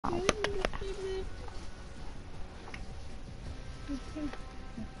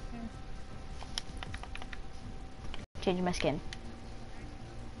Changing my skin.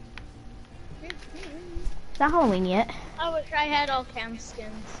 It's not Halloween yet. I wish I had all Cam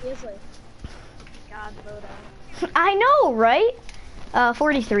skins. He has like God photo. I know, right?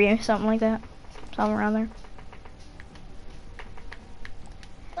 43 or something like that. Something around there.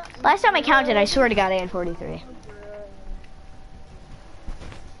 Last time I counted, I swear to God, I had 43.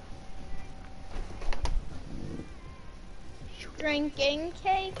 Drinking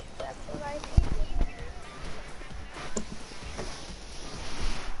cake. That's what I think.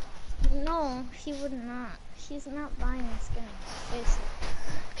 No, she would not. She's not buying a skin. Basically.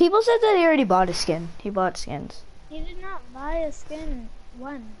 People said that he already bought a skin. He bought skins. He did not buy a skin.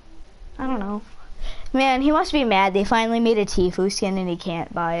 When? I don't know. Man, he must be mad. They finally made a Tfue skin and he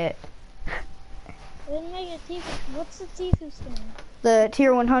can't buy it. They didn't make a Tfue. What's the Tfue skin? The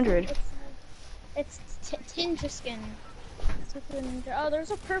tier 100. It's Tinja skin. Oh, there's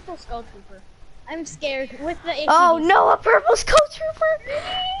a purple Skull Trooper. I'm scared with the ACD. Oh no, a purple Skull Trooper!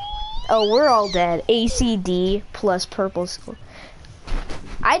 Oh, we're all dead. ACD plus purple Skull.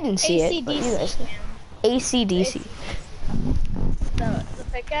 I didn't see it. But you guys. ACDC. The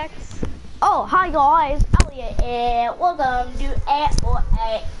pickaxe. Oh, hi guys, Elliot, and welcome to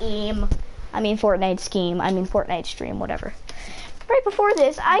Fortnite Scheme. Fortnite Stream, whatever. Right before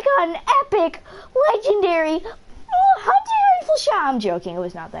this, I got an epic, legendary hunting rifle shot. I'm joking, it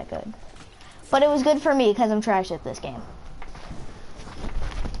was not that good. But it was good for me, because I'm trash at this game.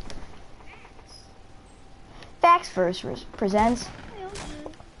 Facts First presents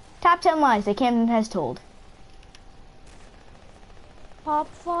Top 10 Lies that Camden has told. Top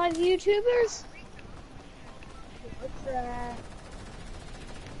 5 YouTubers?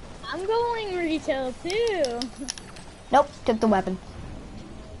 I'm going retail too. Nope, took the weapon.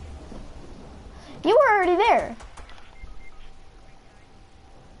 You were already there.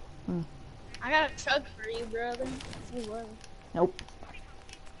 I got a chug for you, brother. If you would. Nope.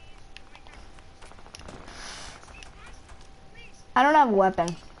 I don't have a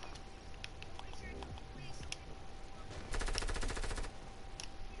weapon.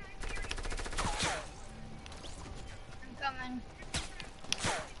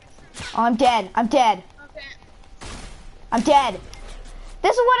 Oh, I'm dead. I'm dead. Okay. I'm dead.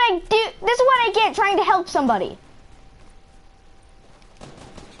 This is what I do. This is what I get trying to help somebody.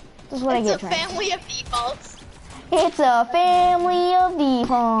 This is what I get trying. It's a family of defaults. It's a family of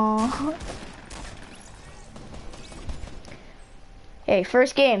defaults. Hey,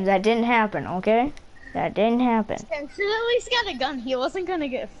 first game, that didn't happen, okay? That didn't happen. At least got a gun. He wasn't gonna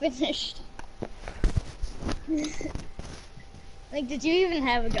get finished. Like, did you even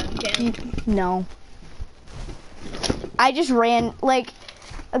have a gun, Cam? No. I just ran, like,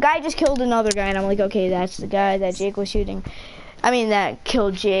 a guy just killed another guy, and I'm like, okay, that's the guy that Jake was shooting. That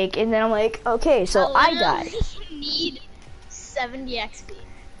killed Jake, and then I'm like, okay, so I died. You need 70 XP.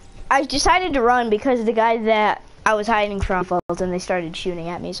 I decided to run because the guy that I was hiding from failed, and they started shooting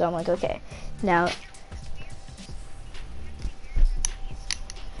at me, so I'm like, okay, now.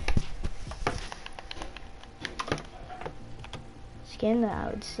 Skin that I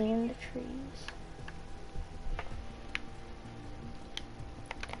would see in the trees.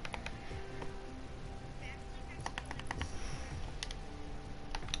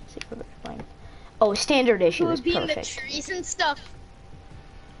 Let's see what we're playing. Oh, standard issue is perfect. In the trees and stuff.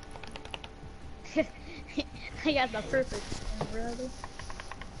 I got the perfect skin, brother.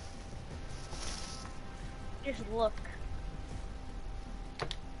 Just look.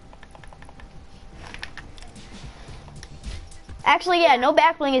 Actually, yeah, no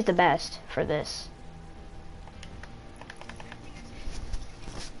backbling is the best for this.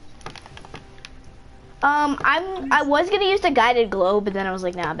 I was gonna use the guided glow, but then I was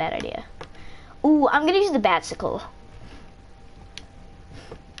like, nah, bad idea. Ooh, I'm gonna use the batsicle.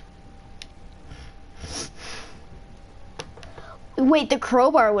 Wait, the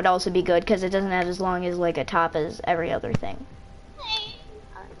crowbar would also be good because it doesn't have as long as like a top as every other thing.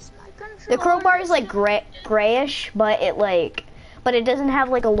 The crowbar is like grayish, but it doesn't have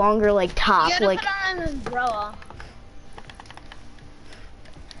like a longer like top. You gotta put on an umbrella.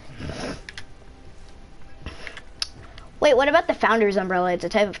 Wait, what about the Founder's umbrella? It's a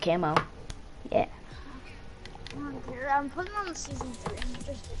type of camo. Yeah. I'm putting on the season 3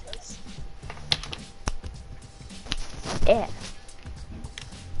 just because. Yeah.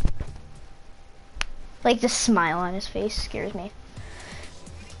 Like the smile on his face scares me.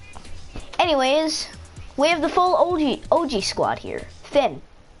 Anyways, we have the full OG squad here. Finn,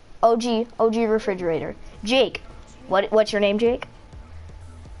 OG refrigerator. Jake, what's your name, Jake?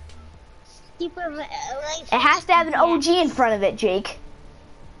 It has to have an OG in front of it, Jake.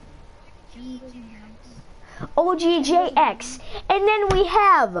 OGJX. And then we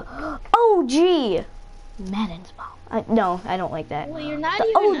have OG Madden's Ball. No, I don't like that. Well, you're not the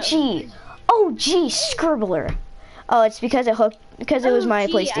even OG Scribbler. Oh, it's because it was my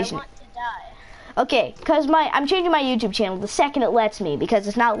PlayStation. I want to die. Okay, because I'm changing my YouTube channel the second it lets me, because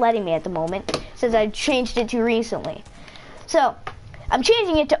it's not letting me at the moment since I changed it to recently. So I'm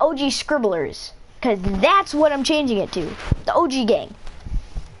changing it to OG Scribblers, because that's what I'm changing it to. The OG gang.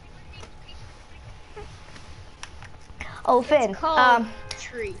 Oh, Finn. It's called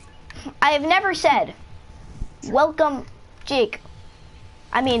Tree. I have never said, welcome Jake.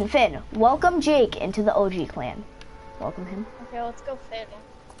 I mean, Finn, welcome Jake into the OG clan. Welcome him. Okay, let's go Finn.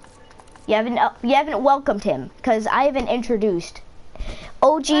 You haven't welcomed him, because I haven't introduced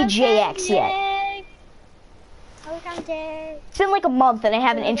OGJX yet. Welcome, Jake. It's been like a month and I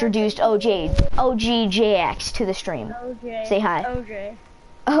haven't introduced OGJX to the stream. OJ. Say hi. OJ.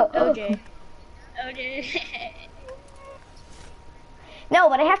 Oh, OJ. OJ. No,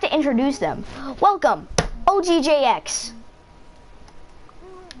 but I have to introduce them. Welcome, OGJX.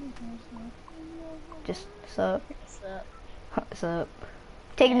 Just sup. Sup.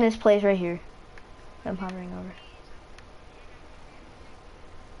 Taking this place right here. I'm hovering over.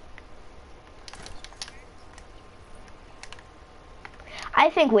 I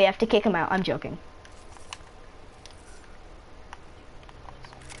think we have to kick him out. I'm joking.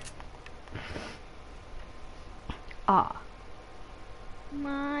 Ah.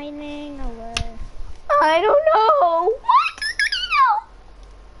 Mining away. I don't know. What does he know?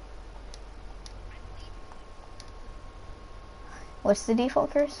 What's the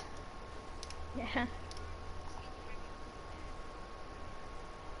default curse? Yeah.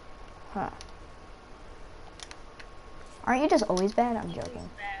 Huh. Aren't you just always bad? I'm joking.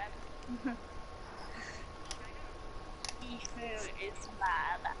 Bad. Tifu is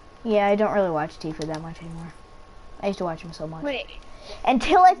bad. Yeah, I don't really watch Tifa that much anymore. I used to watch him so much. Wait.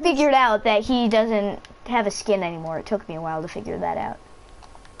 Until I figured out that he doesn't have a skin anymore. It took me a while to figure that out.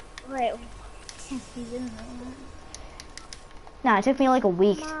 Wait. He didn't know that. No, it took me like a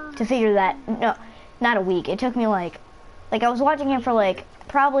week to figure that. No, not a week. It took me like I was watching him for like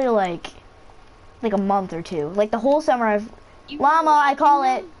probably like a month or two. Like the whole summer I've Llama, I call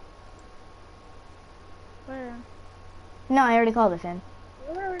it. Where? No, I already called it, Finn.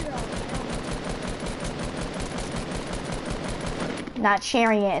 Where are we going? Not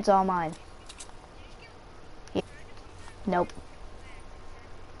sharing it, it's all mine. Yeah. Nope.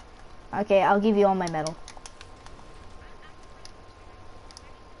 Okay, I'll give you all my metal.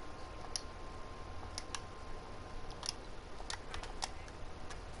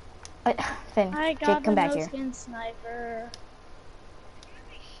 Finn, I got Jake, come the back here. no-skin sniper.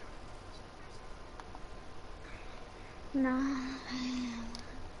 No.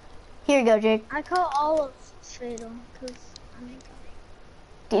 Here you go, Jake. I call all of Fatal because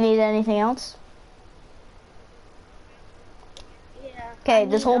Do you need anything else? yeah. Okay, I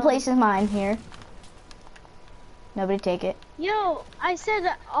this need, whole place is mine here. Nobody take it. Yo, I said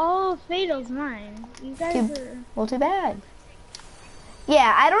that all of Fatal's mine. You guys are. Well, too bad.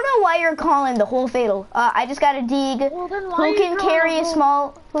 Yeah, I don't know why you're calling the whole Fatal. I just got a dig. Well, then why Who can carry a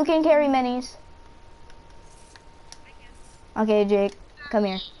small? Who can carry minis? Okay, Jake, come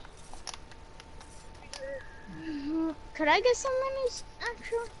here. Could I get some minis,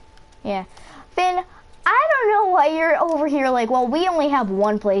 actually? Yeah. Finn, I don't know why you're over here like, well, we only have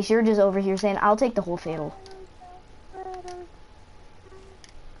one place. You're just over here saying, I'll take the whole Fatal.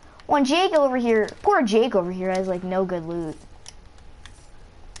 When Jake over here, poor Jake over here has like no good loot.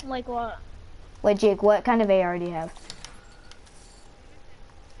 Like what? Wait, Jake, what kind of AR do you have?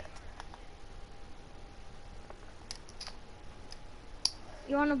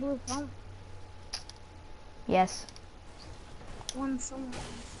 You want a blue pump? Yes. One somewhere.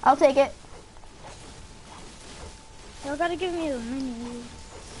 I'll take it. Y'all gotta give me the minis.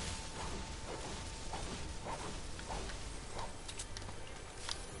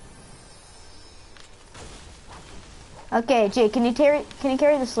 Okay, Jake, can you carry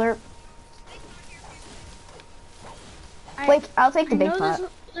the slurp? Wait, I'll take the big pot.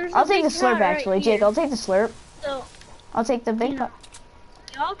 I'll take the slurp actually, Jake. I'll take the slurp. So, I'll take the big pot.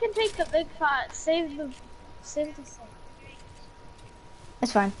 y'all can take the big pot. Save the slurp.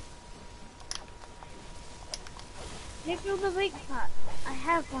 It's fine. Take the big pot. I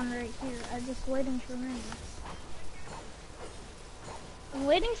have one right here. I'm just waiting for minis. I'm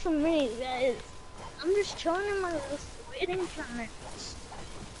waiting for minis, guys. I'm just chilling in my list, waiting for minis.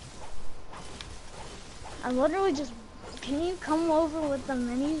 I literally just. Can you come over with the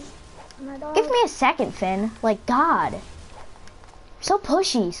minis? My dog. Give me a second, Finn. Like, God. You're so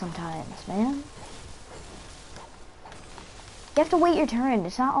pushy sometimes, man. You have to wait your turn.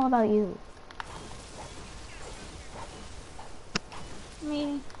 It's not all about you.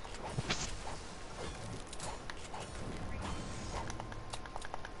 Me.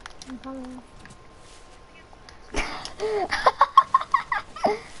 I'm coming.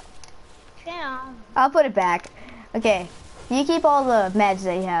 Yeah. I'll put it back. Okay. You keep all the meds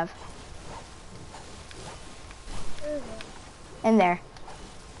that you have. Where is it? In there.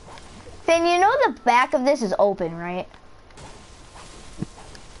 Finn, you know the back of this is open, right?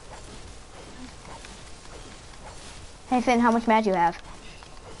 Hey Finn, how much meds you have?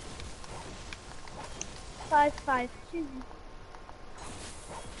 552.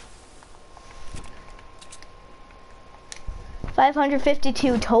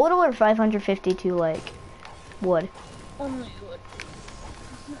 552 total or 552 like wood? Only wood.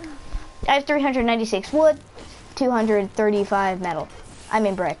 I have 396 wood, 235 metal. I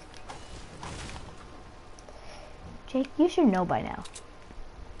mean brick. Jake, you should know by now.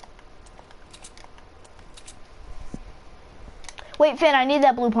 Wait, Finn, I need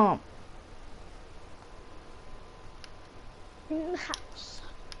that blue pump. In the house.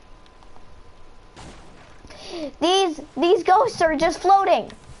 These ghosts are just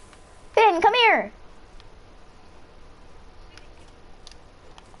floating. Finn, come here.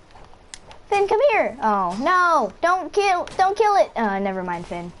 Finn, come here. Oh, no. Don't kill it. Never mind,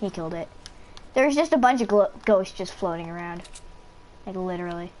 Finn. He killed it. There's just a bunch of ghosts just floating around. Like,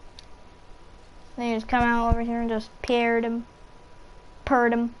 literally. They just come out over here and just purred him.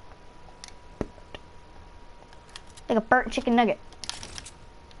 Like a burnt chicken nugget.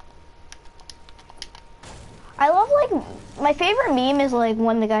 I love, like, my favorite meme is, like,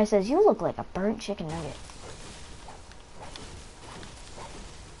 when the guy says, "You look like a burnt chicken nugget."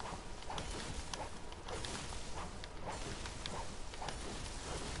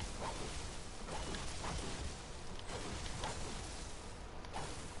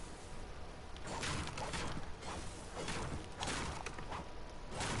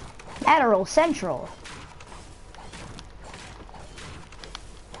 Adderall Central.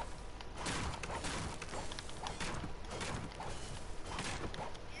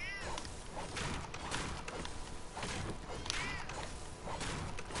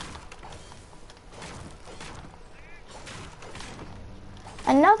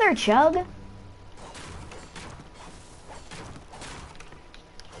 Another chug?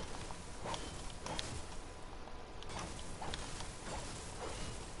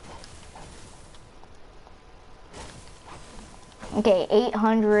 Okay,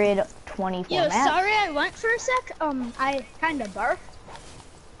 824 Yo, math. sorry I went for a sec. I kinda barfed.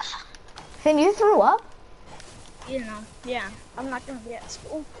 Finn, you threw up? You know, yeah. I'm not gonna be at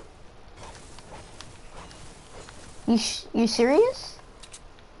school. You serious?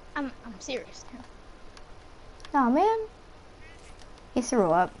 I'm serious. Oh man. He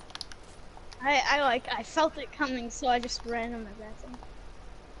threw up. I felt it coming, so I just ran in my bathroom.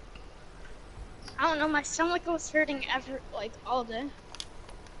 I don't know, my stomach was hurting all day.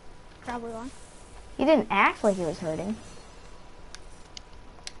 Probably why. He didn't act like he was hurting.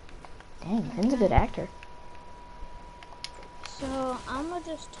 Dang, Finn's a good actor. So I'm gonna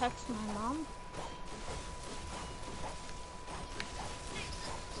just text my mom.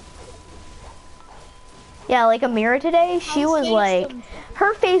 Yeah, like Amira today, she was like,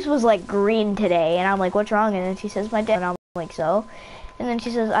 her face was like green today, and I'm like, what's wrong? And then she says, my dad, and I'm like, so? And then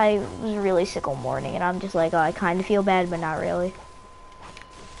she says, I was really sick all morning, and I'm just like, oh, I kind of feel bad, but not really.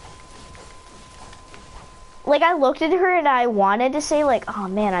 Like, I looked at her and I wanted to say, like, oh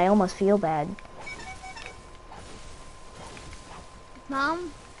man, I almost feel bad.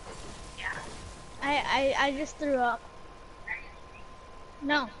 Mom? Yeah. I just threw up.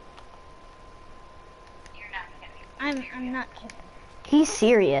 No. You're not kidding. I'm not kidding. He's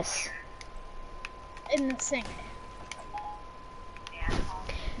serious. In the sink. Yeah.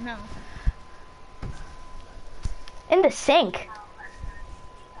 No. In the sink?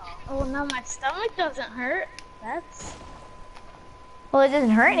 Oh no, my stomach doesn't hurt. That's... Well, it doesn't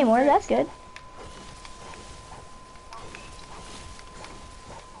hurt anymore, that's good.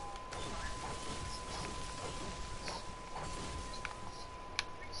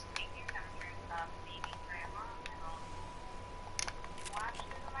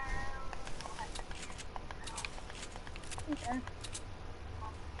 Okay.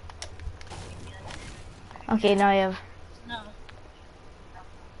 Okay, now I have... No.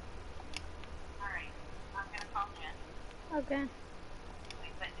 Okay.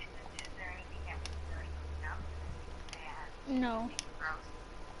 No.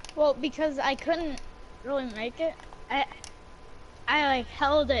 Well, because I couldn't really make it. I like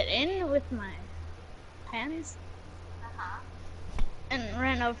held it in with my hands and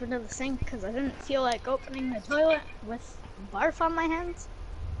ran over to the sink because I didn't feel like opening the toilet with barf on my hands.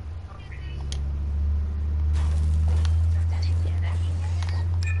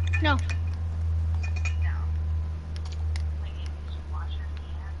 No.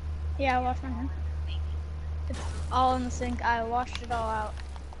 Yeah, I washed my hands. It's all in the sink. I washed it all out.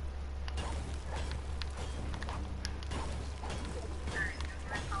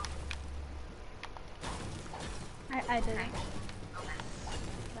 I did.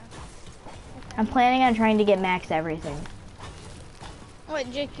 I'm planning on trying to get max everything.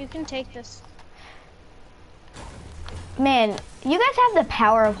 Wait, Jake, you can take this. Man, you guys have the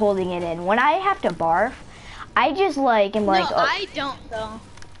power of holding it in. When I have to barf, I just like am like. No, I don't though.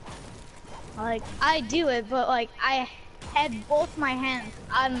 Like I do it, but like I had both my hands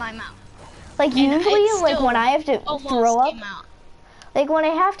on my mouth. Like usually, like when I have to throw up, like when I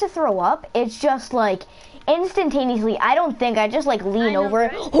have to throw up, it's just like instantaneously. I don't think. I just like lean over.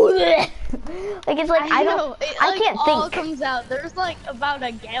 Right? Like it's like I don't. I can't think. All comes out. There's like about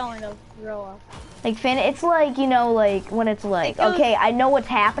a gallon of throw up. Like Finn, it's like, you know, like when it's like, okay, I know what's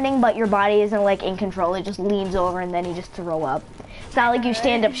happening, but your body isn't like in control. It just leans over and then you just throw up. It's not like you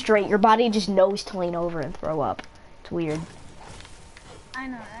stand up straight. Your body just knows to lean over and throw up. It's weird. I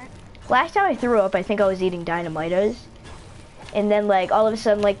know, right? Last time I threw up, I think I was eating Dynamitos. And then like all of a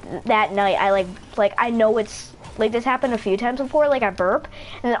sudden, like that night, I I know it's, like this happened a few times before, like I burp,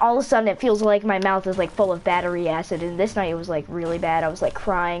 and then all of a sudden it feels like my mouth is like full of battery acid, and this night it was like really bad. I was like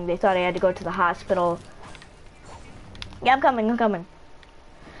crying. They thought I had to go to the hospital. Yeah, I'm coming.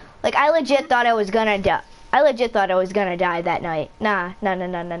 Like I legit thought I was gonna die. I legit thought I was gonna die that night. Nah,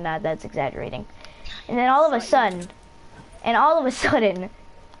 that's exaggerating. And then all of a sudden,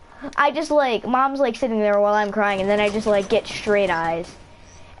 I just like, mom's like sitting there while I'm crying, and then I just like get straight eyes.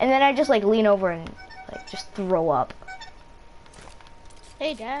 And then I just like lean over and like just throw up.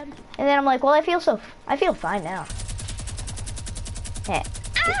 Hey, Dad. And then I'm like, well, I feel fine now. Heh,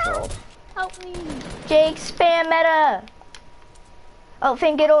 rolled. Help me. Jake, spam meta. Oh,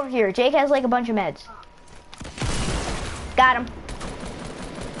 Finn, get over here. Jake has like a bunch of meds. Got him.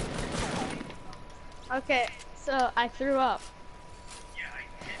 Okay, so I threw up.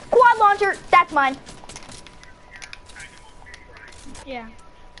 Quad launcher, that's mine. Yeah.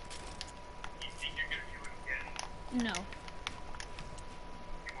 No.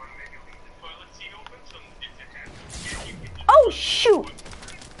 Oh shoot!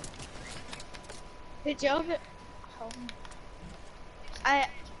 Did you open it?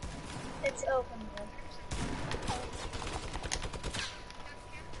 It's open.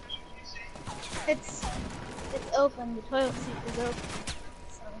 It's open. The toilet seat is open.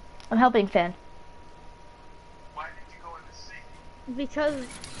 So. I'm helping Finn. Why did you go in the sink? Because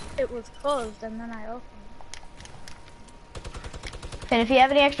it was closed and then I opened it. And if you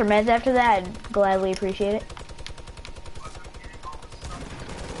have any extra meds after that, I'd gladly appreciate it.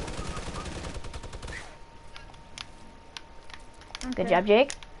 Okay. Good job,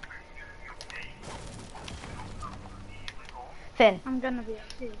 Jake. Finn. I'm gonna be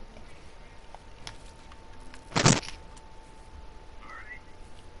okay.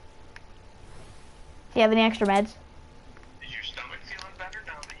 Do you have any extra meds? Is your stomach feeling better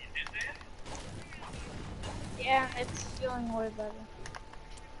now that you did that? Yeah, it's feeling way better.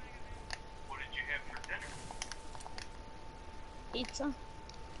 What did you have for dinner? Pizza.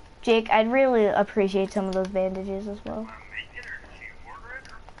 Jake, I'd really appreciate some of those bandages as well. Made dinner. Did you order it?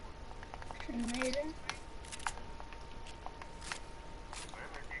 She made it. Well,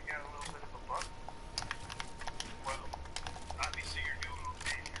 if you got a little bit of a bug. Well, obviously you're doing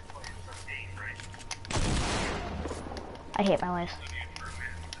okay. You're playing some game, right? I hate my life.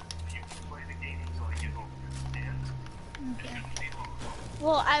 You can play the game until I get home. Okay.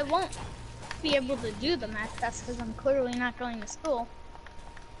 Well, I won't be able to do the math test because I'm clearly not going to school.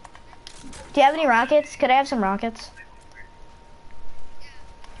 Do you have any rockets? Could I have some rockets?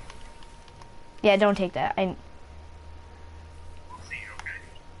 Yeah, don't take that. Okay.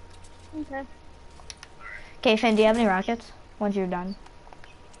 Okay, Finn, do you have any rockets? Once you're done.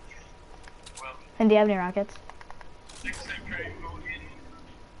 Finn, do you have any rockets? Next time, try and go in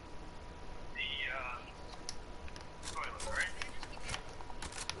the toilet, right?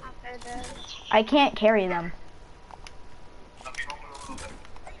 Okay, Dad. I can't carry them. I'll be home in a little bit.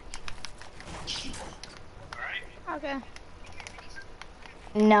 Alright? Okay.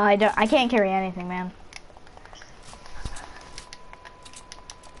 No, I don't. I can't carry anything, man.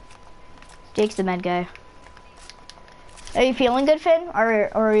 Jake's the med guy. Are you feeling good, Finn? Or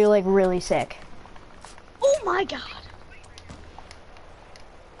are you like really sick? Oh my god.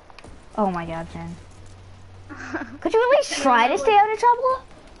 Oh my god, Finn. Could you at least try to stay out of trouble?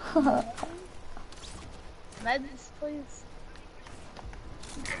 Meds, please.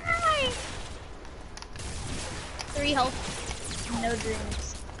 3 health. No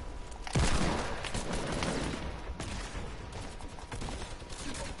dreams.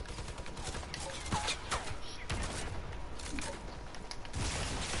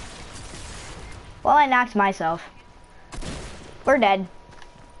 Well, I knocked myself. We're dead.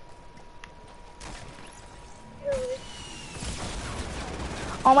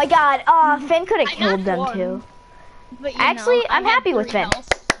 Oh my god, Finn could have killed them won. too. But you Actually, know, I I'm had happy with 3 Finn. health.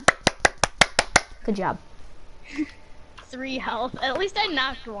 Good job. 3 health. At least I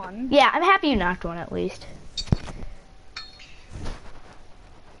knocked one. Yeah, I'm happy you knocked one at least.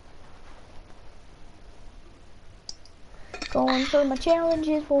 Going for my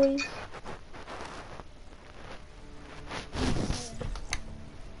challenges, boys.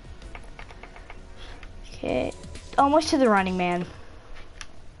 Okay, almost to the Running Man.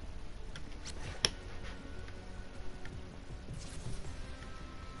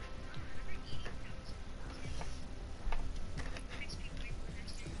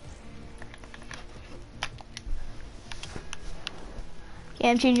 Okay,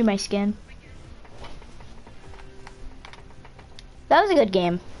 I'm changing my skin. That was a good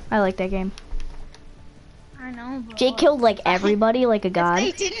game. I like that game. I know, but Jake killed like everybody like a god.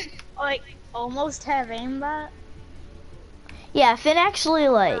 They didn't like almost have aimbot. Yeah, Finn actually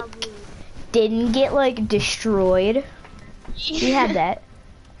like Probably. didn't get like destroyed. He had that.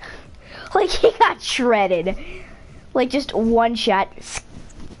 Like he got shredded. Like just one shot.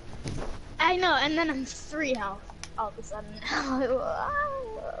 I know, and then I'm 3 health all of a sudden.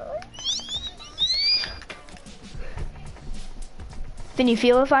 Finn, you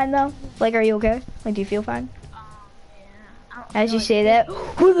feel fine though? Like, are you okay? Like, do you feel fine? Yeah. As you say that.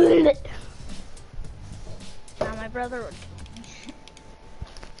 Now my brother would.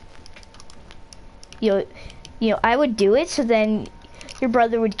 You know, I would do it so then your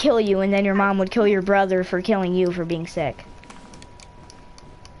brother would kill you and then your mom would kill your brother for killing you for being sick.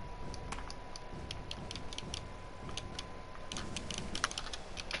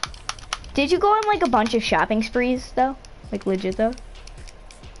 Did you go on like a bunch of shopping sprees though? Like legit though?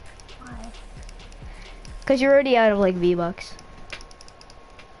 Why? Cause you're already out of like V-Bucks.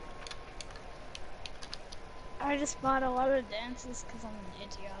 I just bought a lot of dances because I'm an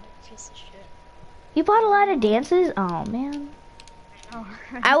idiotic piece of shit. You bought a lot of dances? Oh man. Oh.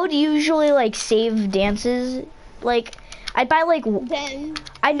 I would usually like save dances. Like I'd buy like Then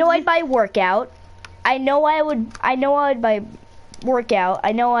I know I'd buy workout. I know I would buy workout.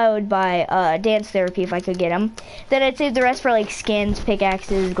 I know I would buy dance therapy if I could get them. Then I'd save the rest for like skins,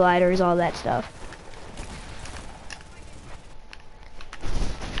 pickaxes, gliders, all that stuff.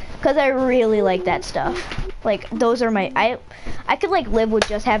 Cause I really like that stuff. Like those are my I could like live with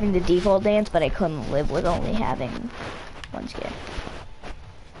just having the default dance, but I couldn't live with only having one skin.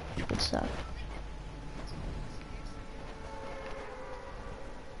 Good stuff.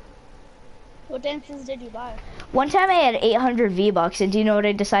 what dances did you buy? One time I had 800 V-Bucks, and do you know what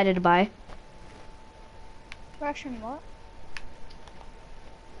I decided to buy? Russian what?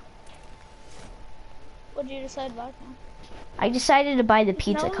 What did you decide to buy now? I decided to buy the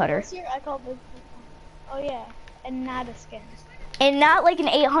pizza cutter. This year I called big pizza. Oh yeah, and not a skin. And not like an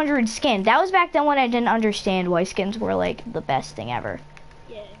 800 skin. That was back then when I didn't understand why skins were like the best thing ever.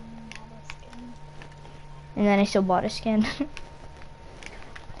 Yeah, not a skin. And then I still bought a skin.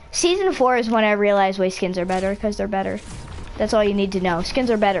 Season 4 is when I realized why skins are better, because they're better. That's all you need to know. Skins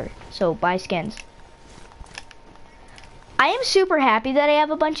are better, so buy skins. I am super happy that I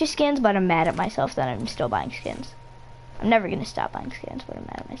have a bunch of skins, but I'm mad at myself that I'm still buying skins. I'm never going to stop buying skins, but I'm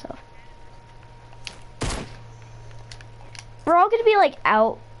mad at myself. We're all going to be like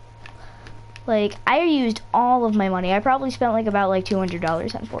out. Like, I used all of my money. I probably spent like about like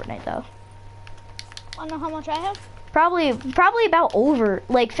 $200 on Fortnite though. Wanna know how much I have? Probably about over.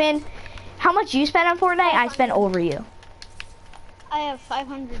 Like, Finn, how much you spent on Fortnite? I spent over you. I have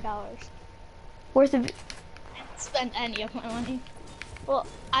 $500. Worth of. I didn't spend any of my money. Well,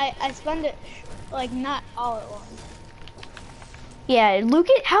 I spend it like not all at once. Yeah,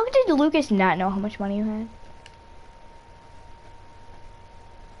 Lucas. How did Lucas not know how much money you had?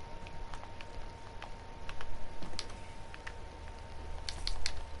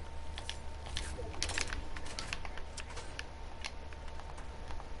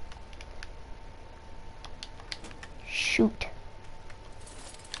 Shoot.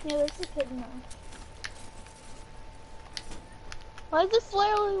 Yeah, there's a kid now. Why is it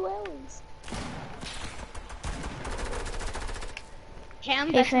flary wellies? Cam,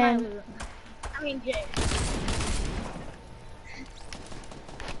 Hey, that's my Finn. loot. I mean, Jay.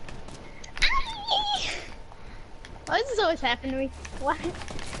 Why does this always happen to me? Why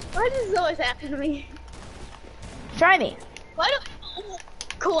does this always happen to me? Try me. Why do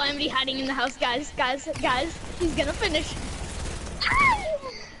Calamity hiding in the house, guys, he's gonna finish.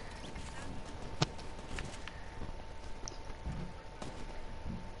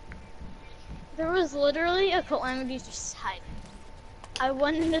 There was literally a Calamity just hiding. I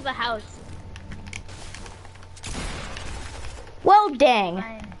went into the house. Well, dang.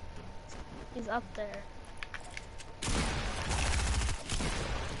 Fine. He's up there.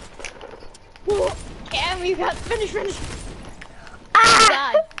 Whoa. Cam, you got finish. Ah!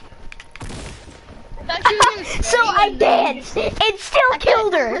 God. I thought you were gonna So spray I and then you danced. It still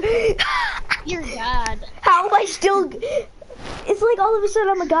killed her. You're God. How am I still? It's like all of a sudden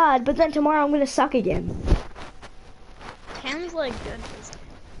I'm a god, but then tomorrow I'm gonna suck again. Cam's like good.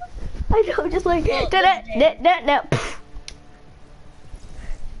 I know, just like Well,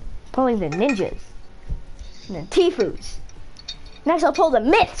 pulling the ninjas and the Tifus. Next I'll pull the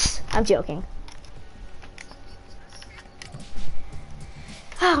myths. I'm joking.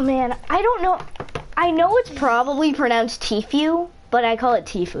 Oh man, I don't know. I know it's probably pronounced Tifu, but I call it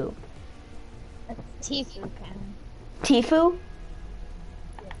Tifu. Tifu, Cam. Tifu?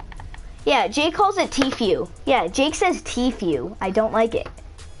 Yeah, Jake calls it Tifu. Yeah, Jake says Tifu. I don't like it.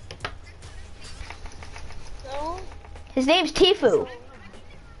 So, His name's Tifu.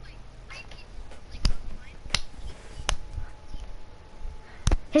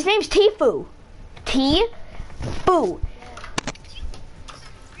 His name's Tifu. T-Fu.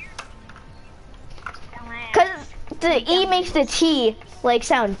 Cause the E makes the T like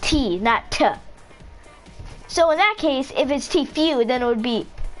sound T, not T. So in that case, if it's Tifu, then it would be,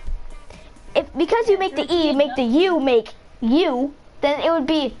 because you make the E, make the U make U, then it would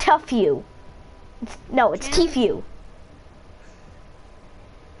be tough U. No, it's Tifu.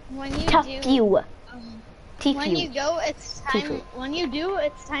 when you Tough do, U. when you Tifu. go, it's time. Tifu. When you do,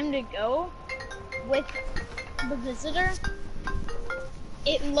 it's time to go with the visitor.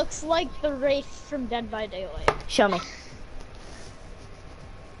 It looks like the Wraith from Dead by Daylight. Show me.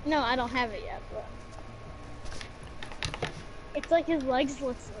 No, I don't have it yet, but it's like his legs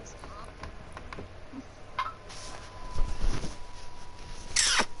look so small.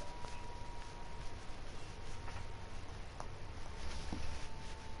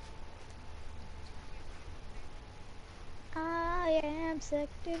 I am sick.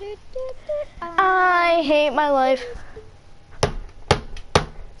 I hate my life.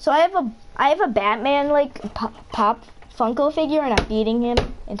 So I have a Batman like pop Funko figure, and I'm feeding him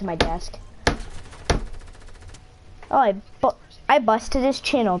into my desk. Oh, I busted his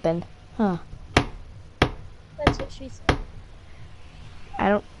chin open. Huh. That's what she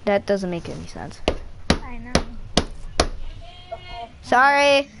said. That doesn't make any sense. I know.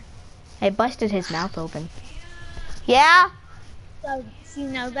 Sorry. I busted his mouth open. Yeah? So you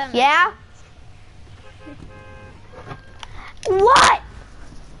know that. Yeah? What?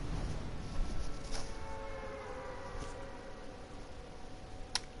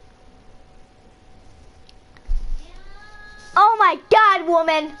 Oh my God,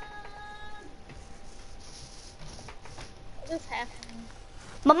 woman! What is happening?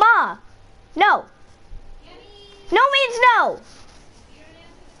 Mama! No! No means no!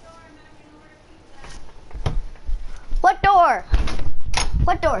 What door?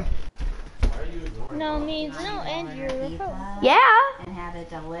 What door? No means no, and you're a pizza hoe. Yeah? and have it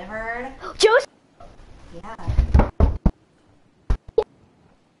delivered. Joseph! Yeah.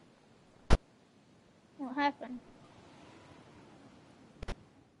 What happened?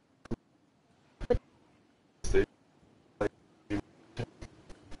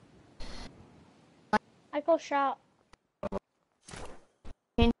 I go shop.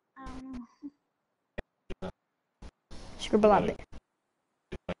 I don't know. Scribble on it.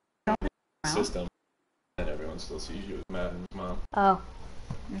 System, and everyone still sees you as Madden's mom. Oh.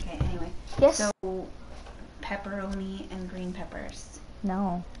 Okay, anyway. Yes? So, pepperoni and green peppers.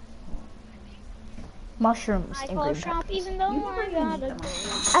 No. Mushrooms I and call green shop peppers. even though You I never even got eat a them.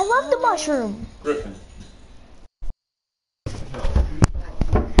 I love the mushroom. Griffin.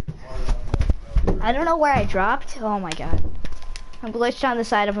 I don't know where I dropped. Oh my God. I'm glitched on the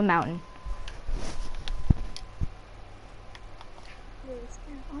side of a mountain.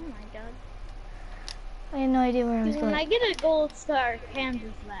 Oh my god. I had no idea where I was When I going. get a gold star, Cam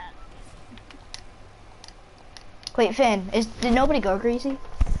does that. Wait, Finn, did nobody go greasy?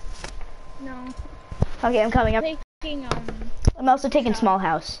 No. Okay, I'm coming up. Taking I'm also taking small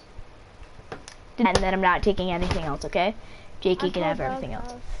house. And then I'm not taking anything else, okay? Jake, you can have everything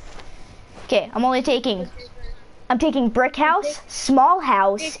else. Okay, I'm taking brick house, small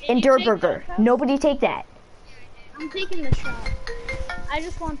house, and dirt burger. Nobody take that. I'm taking the shop. I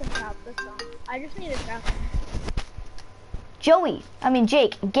just want the shop, that's all. I just need a shotgun.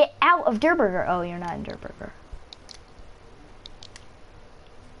 Jake, get out of dirt burger. Oh, you're not in dirt burger.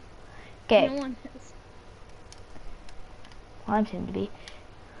 Okay. No one is. Want him to be.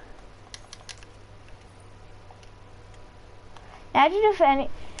 Imagine if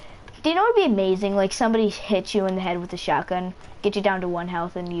do you know what would be amazing? Like somebody hits you in the head with a shotgun, get you down to 1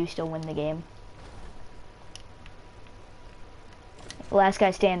 health, and you still win the game. The last guy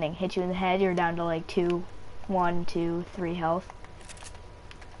standing hits you in the head, you're down to like 2, 1, 2, 3 health.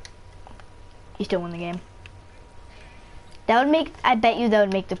 You still win the game. I bet you that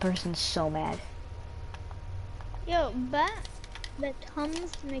would make the person so mad. Yo, bet that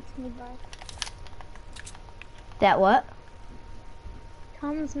Tums makes me bark. That what?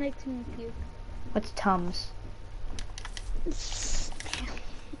 Tums makes me puke. What's Tums? It's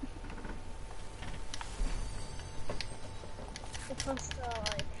supposed to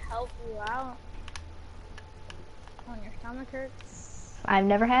like help you out when your stomach hurts. I've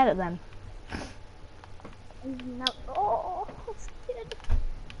never had it then. No. Oh, kid.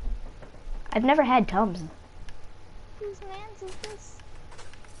 I've never had Tums. Whose man's is this?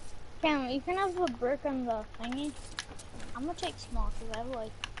 Cam, you can have the brick on the thingy. I'm gonna take small because I have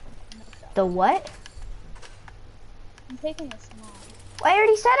like no shot. The what? I'm taking the small. I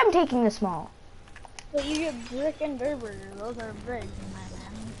already said I'm taking the small. But you get brick and dirt burger. Those are big, my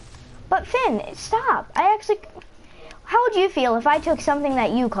man. But Finn, stop. How would you feel if I took something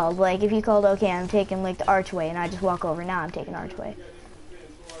that you called? Like if you called, okay, I'm taking like the archway, and I just walk over, now I'm taking archway.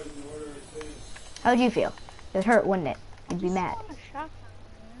 How would you feel? It'd hurt, wouldn't it? You'd be mad. I want a shotgun,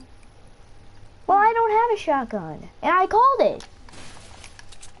 man. Well, I don't have a shotgun, and I called it.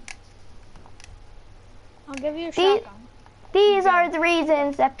 I'll give you a shotgun. These are the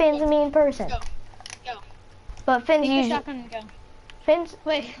reasons that Finn's a mean person. Go. But Finn's Take the usually... shotgun and go. Finn's...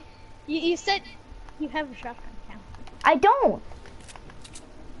 Wait, you said you have a shotgun, Cam. I don't.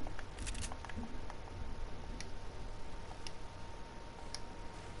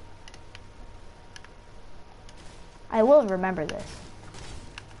 I will remember this.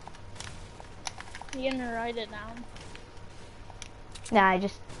 You're gonna write it down. Nah,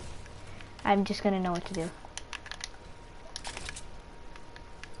 I'm just gonna know what to do.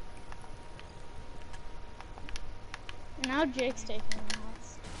 Now Jake's taking the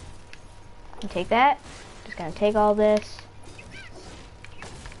house. And take that. Just gonna take all this.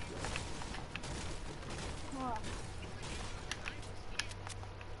 Oh.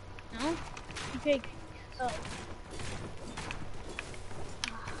 No? You take... Oh.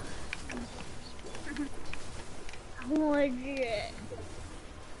 I'm legit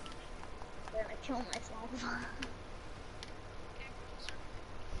gonna kill myself.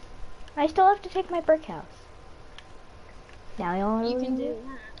 I still have to take my brick house. Now y'all You can do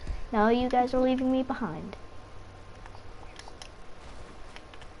that. Now you guys are leaving me behind.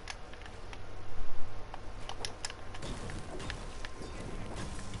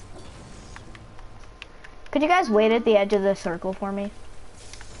 Could you guys wait at the edge of the circle for me?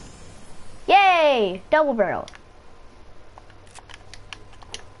 Yay! Double barrel.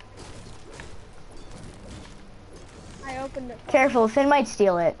 I opened it. Careful, Finn might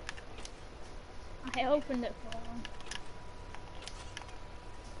steal it. I opened it for him.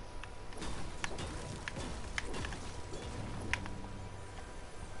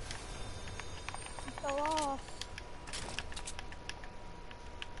 I fell off.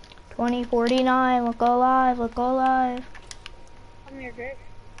 2049, look alive, look alive. Come here, Jake.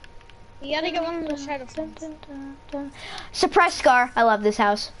 You gotta get one of those shadow stones. Suppressed Scar. I love this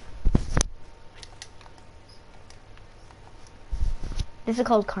house. This is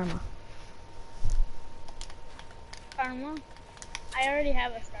called Karma. Karma? I already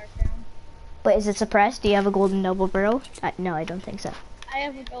have a star crown. But is it suppressed? Do you have a golden double barrel? No, I don't think so. I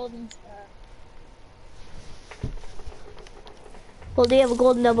have a golden star. Well, do you have a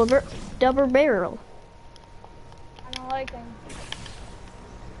golden double barrel? I don't like them.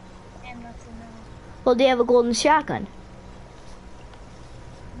 And that's a no. Well, do you have a golden shotgun?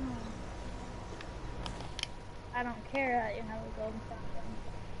 No. I don't care that you have a golden shotgun.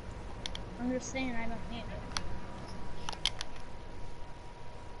 I'm just saying I don't need it.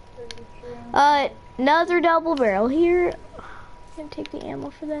 Another double barrel here. I'm gonna take the ammo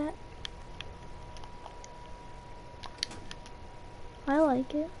for that. I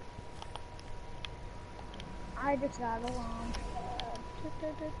like it. I just got along.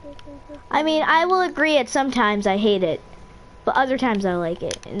 I mean, I will agree at sometimes I hate it, but other times I like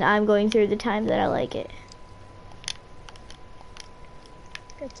it, and I'm going through the times that I like it.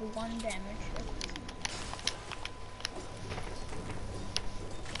 It's 1 damage.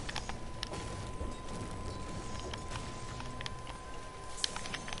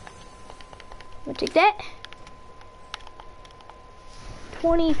 We'll take that.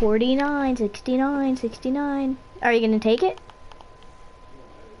 20, 49, 69, 69. Are you gonna take it?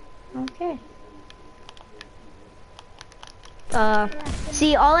 Okay.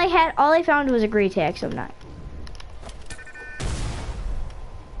 See, all I found was a grey tag, so I'm not.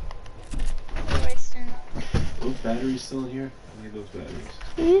 Those batteries still in here? I need those batteries.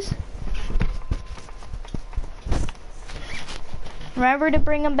 Please. Remember to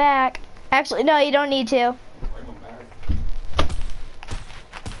bring them back. Actually, no, you don't need to. Bring them back.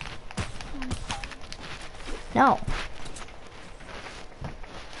 No.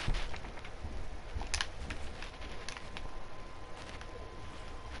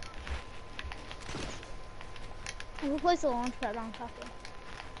 We'll place a launch pad on top of it.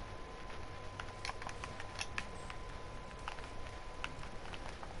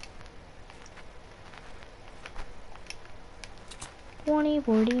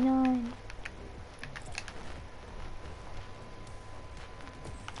 $20.49.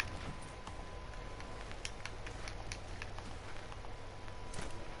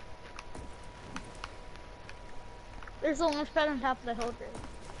 There's a launch pad on top of the hill grid.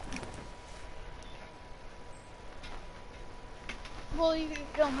 Well, you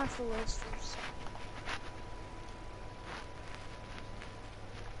don't have to waste first.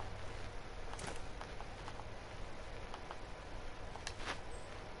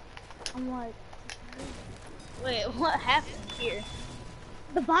 I'm like, wait, what happened here?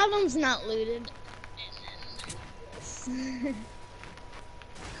 The bottom's not looted.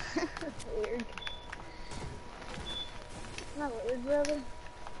 Weird. Not weird, brother.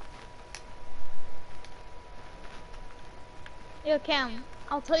 Yo, Cam,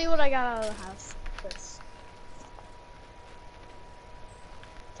 I'll tell you what I got out of the house. This.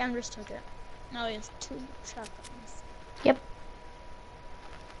 Cam just took it. No, he has 2 shotguns. Yep.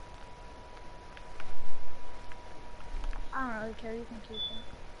 I don't really care. You can keep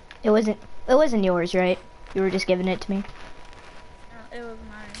it. It wasn't yours, right? You were just giving it to me. No, it was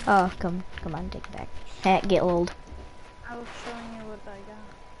mine. Oh, come on, take it back. Hey, get old. I was showing you what I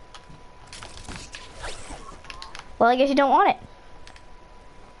got. Well, I guess you don't want it.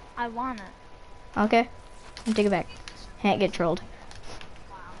 I want it. Okay. I'll take it back. Hey, get trolled.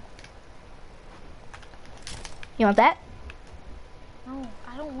 Wow. You want that? No,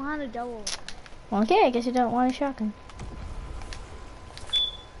 I don't want a double. Well, okay, I guess you don't want a shotgun.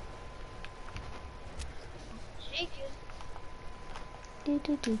 Shake it. Do,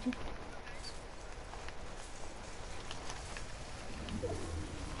 do, do, do.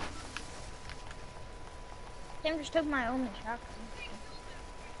 Cam just took my only shotgun.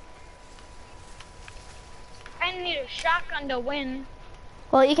 I need a shotgun to win.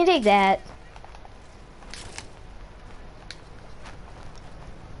 Well, you can take that.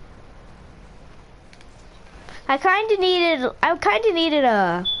 I kind of needed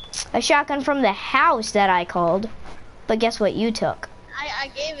a shotgun from the house that I called, but guess what you took?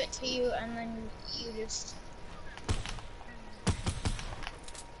 I gave it to you and then you just.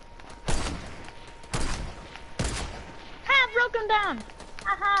 Ha! Broke him down.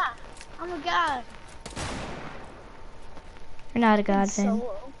 Haha! I'm a god. You're not a god fan.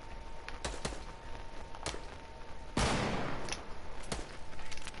 Solo.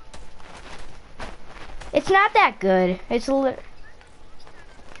 It's not that good. It's a little.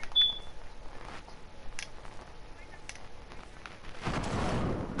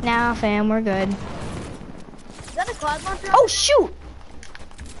 Nah, fam, we're good. Is that a quad launcher? Oh shoot!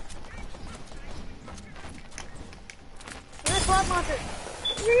 Is that a quad launcher?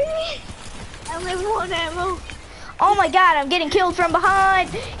 I only have 1 ammo. Oh my god, I'm getting killed from behind.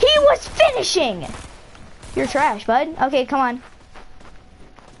 He was finishing. You're trash, bud. Okay, come on.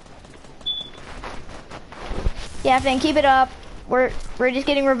 Yeah, Finn, keep it up. We're just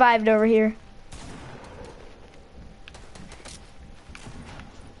getting revived over here.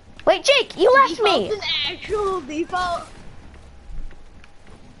 Wait, Jake, you left me. Default's an actual default.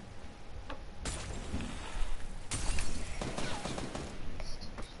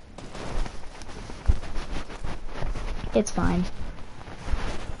 It's fine.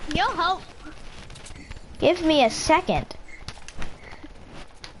 Yo, help. Give me a second.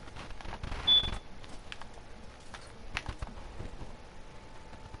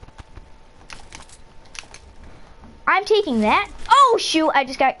 taking that? Oh shoot, I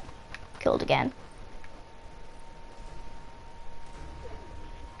just got killed again.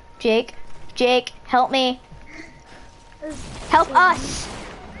 Jake, help me. Help us.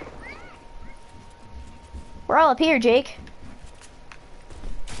 We're all up here, Jake.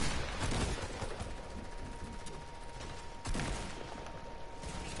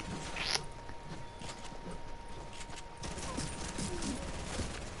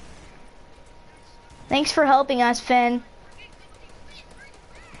 Thanks for helping us, Finn.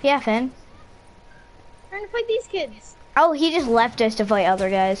 Yeah, Finn. Trying to fight these kids. Oh, he just left us to fight other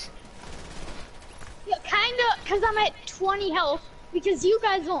guys. Yeah, kinda, cause I'm at 20 health, because you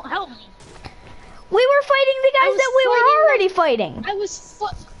guys won't help me. We were fighting the guys that we were already fighting.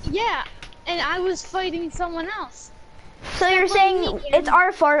 Yeah, and I was fighting someone else. So you're saying it's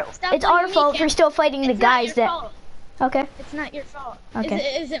our fault? It's our fault for still fighting the guys that? Fault. Okay. It's not your fault.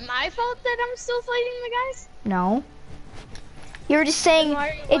 Okay. Is it my fault that I'm still fighting the guys? No. You were just saying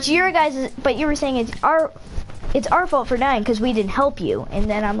it's your guys, but you were saying it's our fault for dying because we didn't help you. And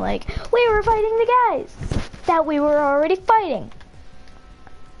then I'm like, we were fighting the guys that we were already fighting.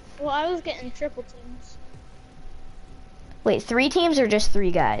 Well, I was getting triple teams. Wait, 3 teams or just 3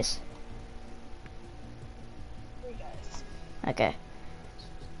 guys? 3 guys. Okay.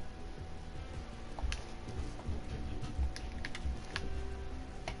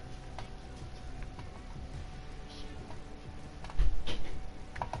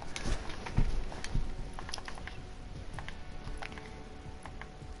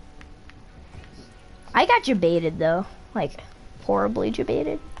 I got jebaited though, like horribly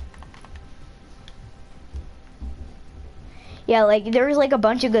jebaited. Yeah, like there was like a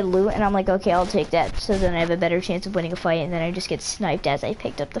bunch of good loot and I'm like, okay, I'll take that so then I have a better chance of winning a fight, and then I just get sniped as I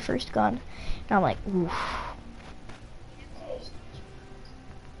picked up the first gun. And I'm like, oof.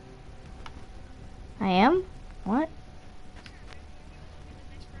 I am? What?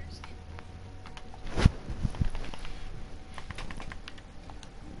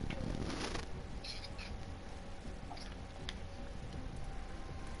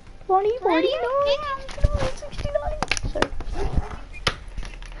 Sorry.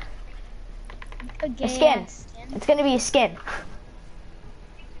 A skin. It's gonna be a skin.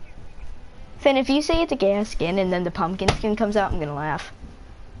 Finn, if you say it's a gas skin and then the pumpkin skin comes out, I'm gonna laugh.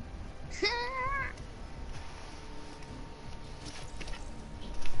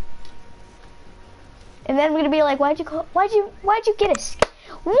 And then I'm gonna be like, why'd you get a skin?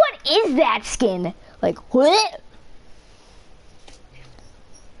 What is that skin? Like, what?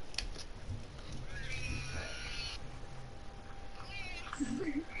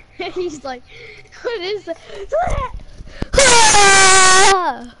 He's like, what is that?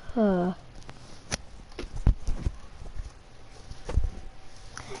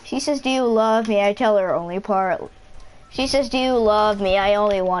 She says, do you love me? I tell her only part. She says, do you love me? I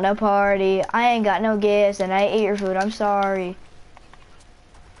only want to party. I ain't got no gifts and I ate your food. I'm sorry.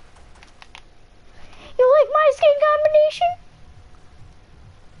 You like my skin combination?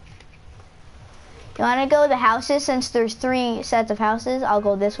 You want to go the houses since there's 3 sets of houses? I'll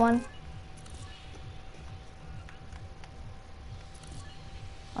go this one.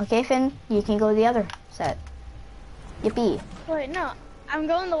 Okay, Finn, you can go the other set. Yippee. Wait, no. I'm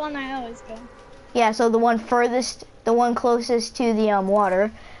going the one I always go. Yeah, so the one furthest, the one closest to the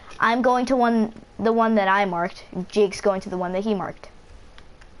water. I'm going to the one that I marked. Jake's going to the one that he marked.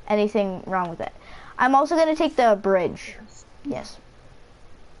 Anything wrong with it? I'm also going to take the bridge. Yes.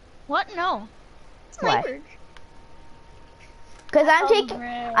 What? No. Why? Because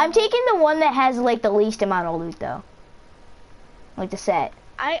I'm taking the one that has like the least amount of loot though. Like the set.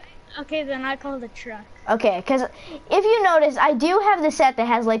 Okay, then I call the truck. Okay, because if you notice, I do have the set that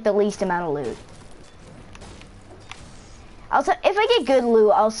has like the least amount of loot. If I get good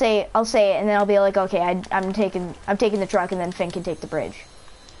loot, I'll say it, and then I'll be like, okay, I'm taking the truck, and then Finn can take the bridge.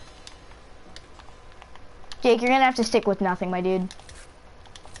 Jake, you're gonna have to stick with nothing, my dude.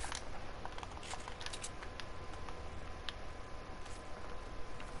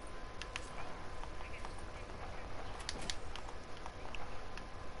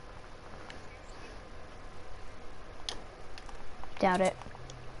 Doubt it.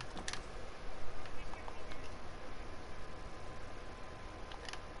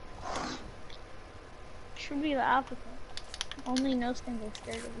 Should be the opposite. Only no skins are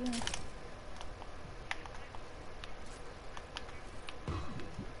scared of you.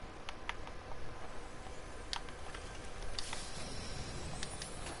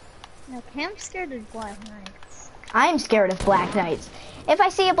 No, Cam's scared of Black Knights. I'm scared of Black Knights. If I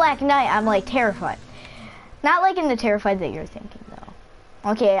see a Black Knight, I'm like terrified. Not like in the terrified that you're thinking though.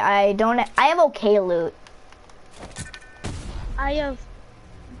 Okay, I have okay loot. I have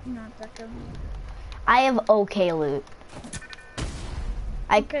not that good. I have okay loot.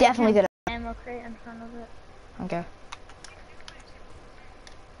 I Okay, definitely there's could. an ammo crate in front of it. Okay.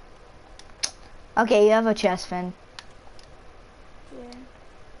 Okay, you have a chest, Finn. Yeah.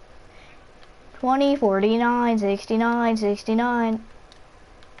 20, 49, 69, 69.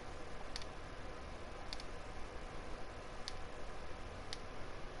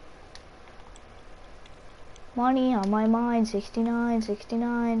 Money on my mind, 69,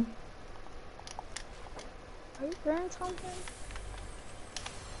 69. Are you doing something?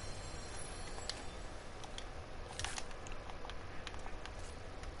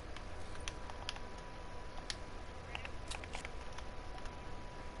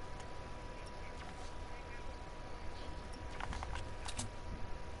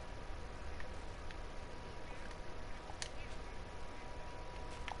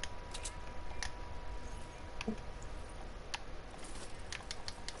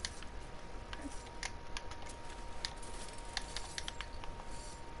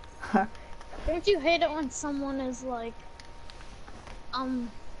 Don't you hate it when someone is like,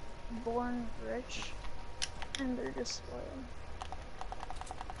 born rich, and they're just spoiled?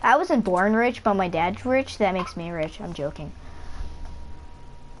 I wasn't born rich, but my dad's rich. That makes me rich. I'm joking.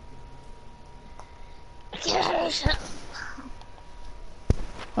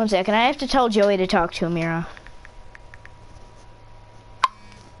 One second. I have to tell Joey to talk to Amira.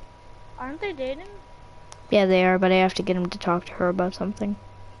 Aren't they dating? Yeah, they are, but I have to get him to talk to her about something.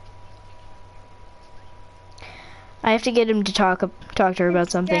 I have to get him to talk to her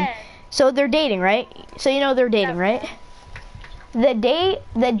about something. Dead. So they're dating, right? So you know they're dating, right? The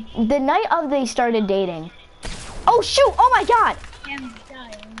night of they started dating. Oh shoot! Oh my god! I'm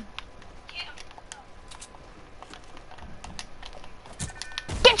dying.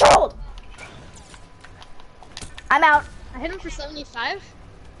 Get trolled! I'm out. I hit him for 75.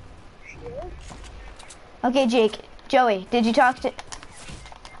 Okay, Jake. Joey, did you talk to...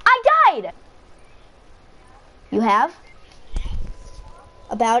 I died! You have?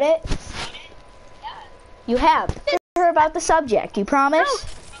 About it? You have. Tell her about the subject, you promise?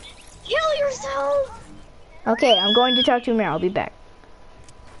 Kill yourself! Okay, I'm going to talk to Amira. I'll be back.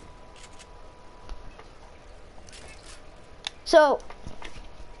 So,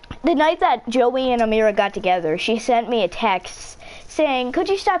 the night that Joey and Amira got together, she sent me a text saying, could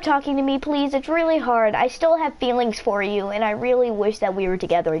you stop talking to me, please? It's really hard. I still have feelings for you, and I really wish that we were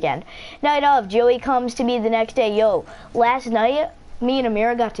together again. Night of, Joey comes to me the next day, yo, last night, me and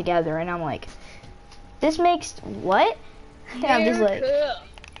Amira got together, and I'm like, this makes, what? And I'm just like,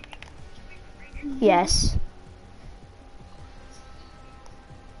 yes.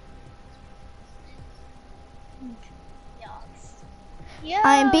 Yeah,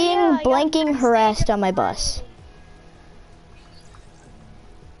 I'm being yeah, blanking harassed on my bus.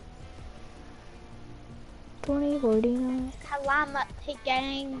 20, 49. Kalama pig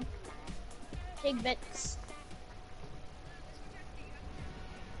bits.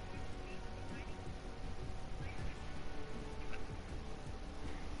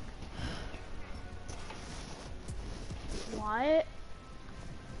 What?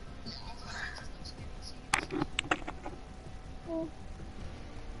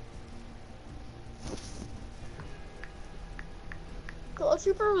 Glow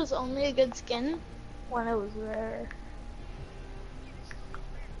Trooper was only a good skin when it was rare.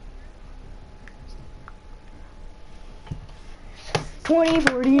 Twenty,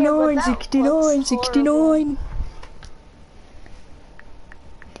 49, Yeah, but that 69, looks 69.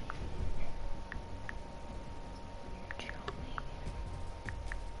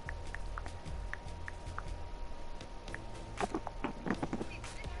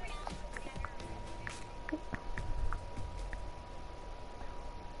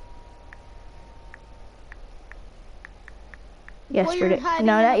 Yesterday. hiding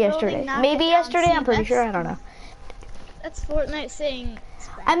No, in not the yesterday. building, knock Maybe it down. yesterday, See, I'm pretty sure. that's- I don't know. That's Fortnite saying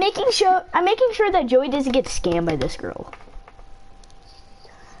spam. I'm making sure that Joey doesn't get scammed by this girl.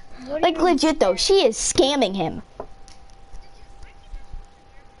 What do Like you mean legit though, spam? she is scamming him.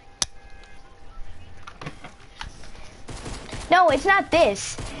 No, it's not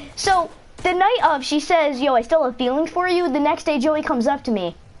this. So the night of, she says, yo, I still have feelings for you. The next day, Joey comes up to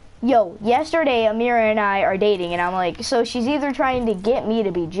me. Yo, yesterday Amira and I are dating, and I'm like, so she's either trying to get me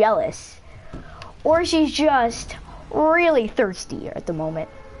to be jealous, or she's just really thirsty at the moment.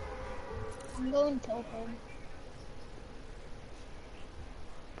 I'm going tilted.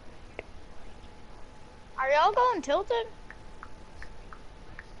 Are y'all going tilted?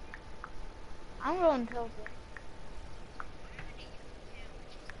 I'm going tilted.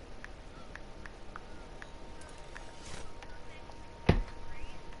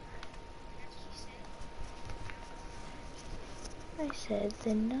 I said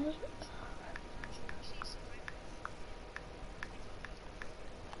the night.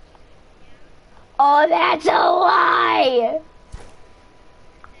 Oh, that's a lie!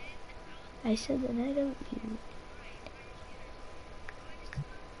 I said the night of you.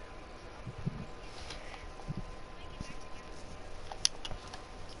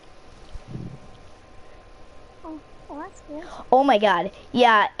 Well, that's good. Oh my god.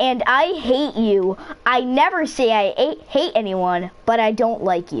 Yeah, and I hate you. I never say I hate anyone, but I don't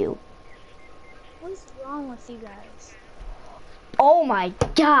like you. What's wrong with you guys? Oh my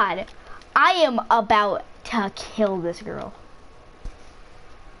god. I am about to kill this girl.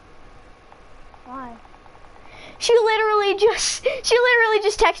 Why? She literally just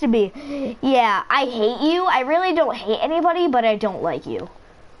texted me. Yeah, I hate you. I really don't hate anybody, but I don't like you.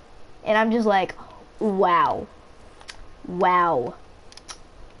 And I'm just like, wow. Wow.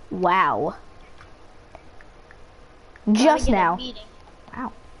 Wow. Just Gotta get a now. beating.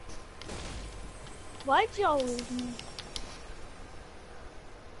 Wow. Why'd y'all lose me?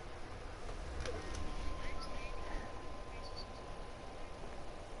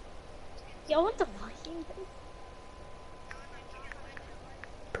 Yo, what the fuck?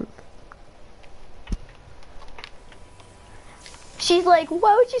 She's like,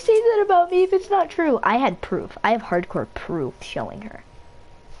 why would you say that about me if it's not true? I had proof. I have hardcore proof showing her.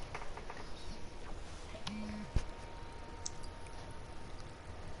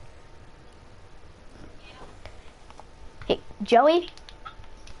 Hey, Joey?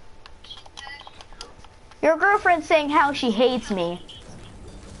 Your girlfriend's saying how she hates me.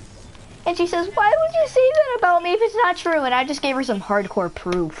 And she says, why would you say that about me if it's not true? And I just gave her some hardcore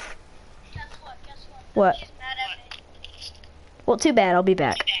proof. Guess what? What? She's mad at me. Well, too bad. I'll be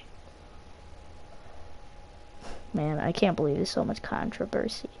back. Man, I can't believe there's so much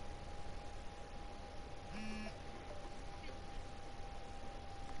controversy.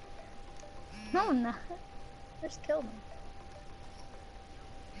 No, I'm not. Just killed him.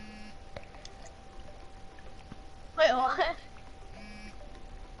 Wait, what?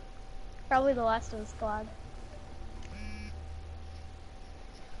 Probably the last of the squad.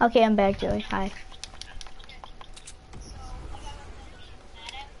 Okay, I'm back, Joey. Hi.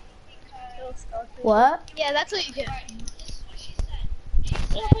 What? Yeah, that's what you get. This is what she said. She said,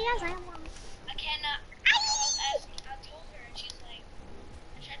 I cannot. I told her, and she's like,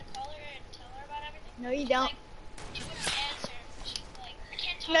 I tried to call her and tell her about everything. No, you don't. She wouldn't answer. She's like, I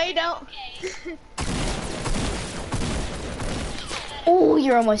can't talk. No, you don't. Okay. Oh,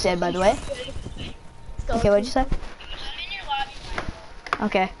 you're almost dead, by the way. Okay, what'd you say? I'm in your lobby right now.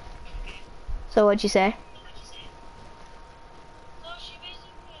 Okay. So what'd you say? So she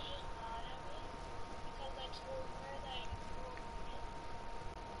basically was just mad at me because I told her that you were with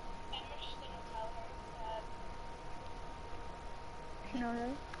me. And we're just gonna tell her that. No,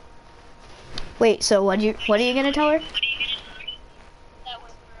 really? Wait, so what are you gonna tell her? That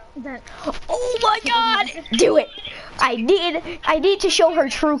was real. That. Oh my god! Do it! I need to show her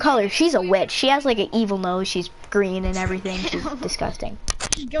true colors. She's a witch. She has like an evil nose. She's green and everything. She's disgusting.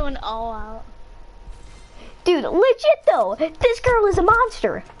 Going all out. Dude, legit though, this girl is a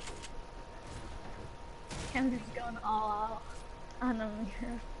monster. I'm just going all out on him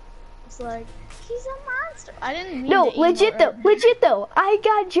here. It's like, he's a monster. I didn't mean No, to legit emo though, legit though. I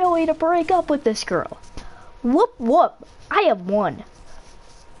got Joey to break up with this girl. Whoop whoop. I have won.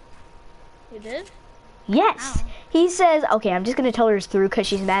 You did? Yes. Wow. He says, okay, I'm just gonna tell her it's through because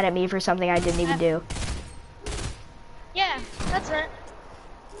she's mad at me for something I didn't even do. Yeah, that's right.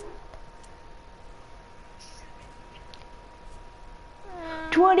 Uh,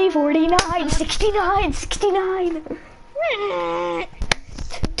 20, 49, 69, 69.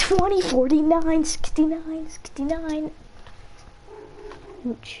 20, 49, 69, 69.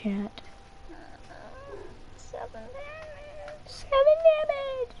 Oh, chat. 7 damage. 7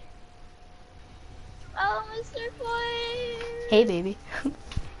 damage. Oh, Mr. Boy. Hey, baby.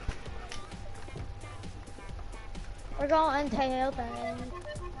 We're going to tail them.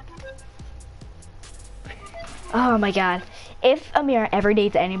 Oh my god. If Amira ever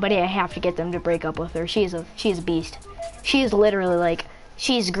dates anybody, I have to get them to break up with her. She's a beast. She is literally like,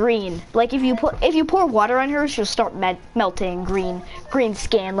 she's green. Like if you pour water on her, she'll start melting. Green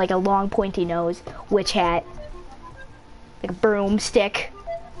skin, like a long pointy nose, witch hat, like a broomstick.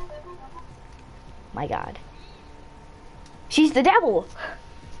 My god. She's the devil.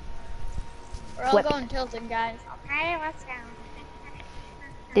 We're all What? going tilted, guys. Okay, let's go.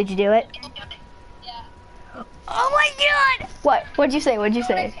 Did you do it? Yeah. Oh my god! What? What'd you say? What'd you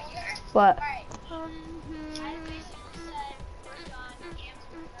say? What? Alright. I basically said, we're done. Games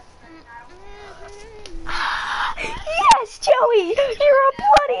are done now. Yes, Joey, you're a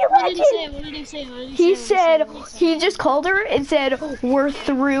bloody What did he say? legend. What did he say? What did he He say? said, What did he say? he just called her and said, we're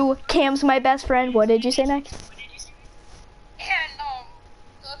through. Cam's my best friend. What did you say next? And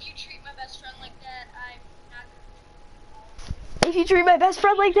so if you treat my best friend like that, I'm not If you treat my best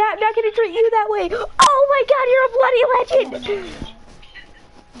friend like that, I'm not gonna treat you that way. Oh my god, you're a bloody legend.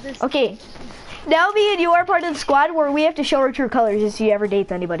 This- Okay, now me and you are part of the squad where we have to show her true colors if she ever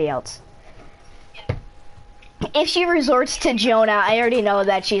dates anybody else. If she resorts to Jonah, I already know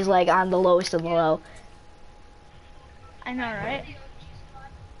that she's like on the lowest of the low. I know, right?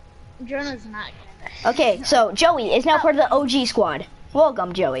 Jonah's not. Okay, so Joey is now part of the OG squad.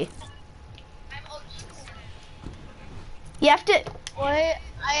 Welcome, Joey. You have to, What?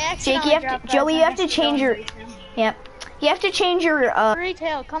 I Jake, accidentally you have dropped to, Joey, that, you have to so I change your, have to go yep. You have to change your, and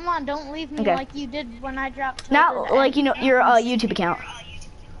retail. Come on, don't leave me Okay. like you did when I dropped. not Tilted like, you know, and- your YouTube account.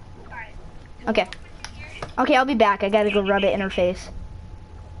 Okay. Okay, I'll be back. I gotta go rub it in her face.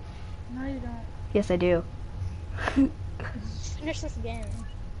 No, you don't. Yes, I do. Finish this game.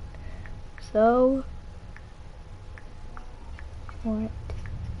 So, what?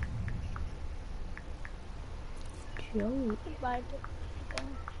 Joey. Goodbye.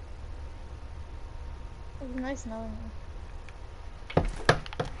 It was nice knowing you.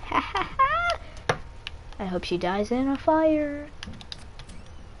 I hope she dies in a fire.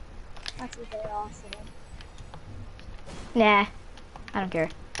 That's what they all said. Nah, I don't care.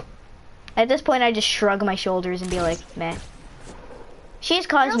 At this point, I just shrug my shoulders and be like, meh. She's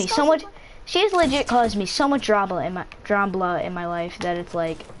caused me so much. She's legit caused me so much drama in my life that it's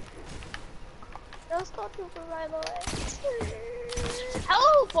like, Let's go to the right away.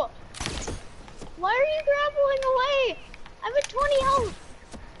 Help! Why are you grappling away? I'm at 20 health.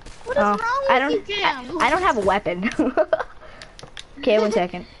 What is oh, wrong I with don't, you, Cam? I don't have a weapon. Okay, 1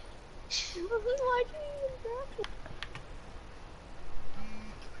 second. Why'd you even grapple?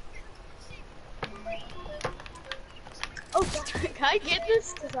 Oh, can I get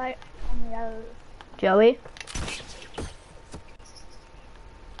this? Cause I, oh my god. Joey.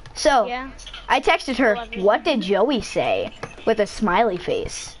 So, Yeah. I texted her, what did Joey say? With a smiley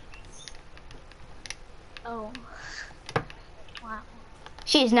face. Oh. Wow.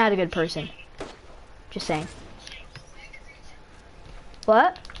 She's not a good person. Just saying.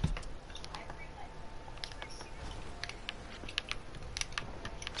 What?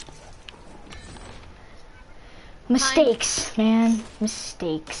 Mistakes, man.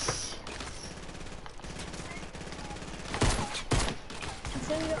 Mistakes.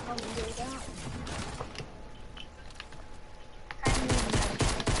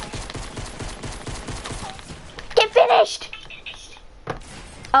 Get finished!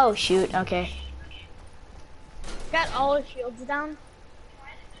 Oh, shoot. Okay. Got all his shields down.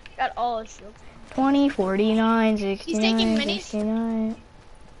 Got all his shields down. 20, 49, 69, taking minis? 69.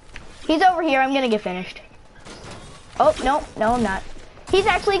 He's over here. I'm gonna get finished. Oh, no. No, I'm not. He's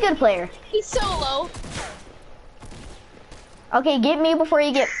actually a good player. He's so low. Okay, get me before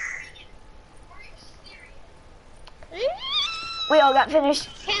you get... We all got finished,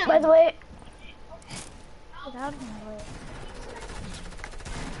 Cam. by the way. Get out of my way.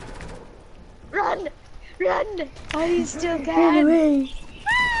 Run! Run! Oh, you still can.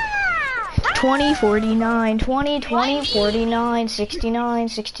 20, 49, 20, 20, 49, 69,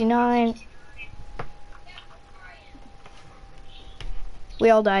 69. We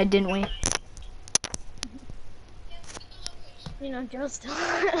all died, didn't we? You know, Joe's still.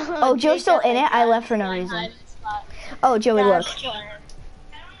 Oh, Joe's still in it? I left for no reason. Oh, Joey, look.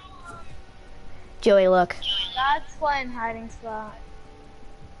 Joey, look. That's flying hiding spot.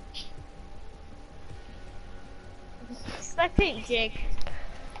 Spectate Jake.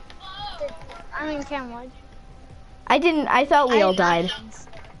 I mean, Cam, why'd you? I didn't, I thought we all died.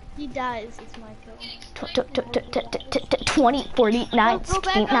 He dies, it's my kill. 20, 49, Go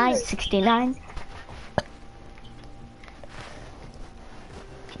back 69, under. 69.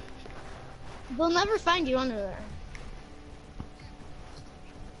 They'll never find you under there.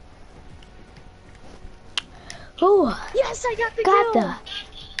 Ooh, Yes, I got the got kill. the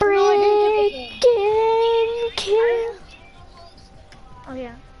freaking kill. Oh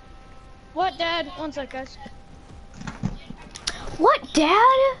yeah. What, Dad? 1 sec, guys. What,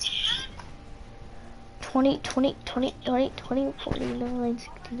 Dad? 20, 20, 20, 20, 20, 49,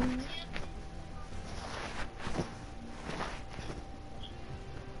 69.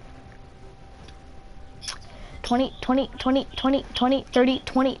 Twenty, 20, 20, 20, 20, 30,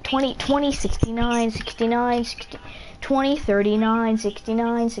 20, 20, 20, 69, 69, 60, 20, 39,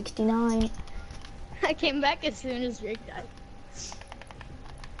 69, 69. I came back as soon as Jake died.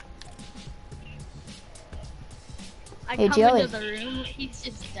 I Hey, come Joey. into the room, he's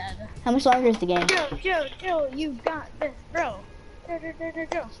just dead. How much longer is the game? Joe, you got this, bro. Joe,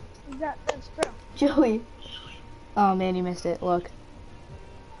 you got this, bro. Joey. Oh man, you missed it. Look.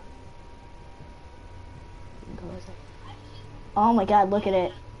 Oh my god, look at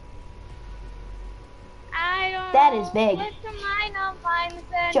it. I don't That know is big. what the mind of mine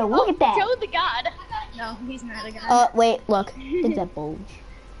said. Joe, look at that. Joe the god. No, he's not a god. Wait, look. Look at that bulge.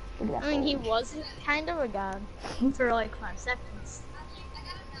 Look at that I mean, he bulge. was kind of a god for like 5 seconds.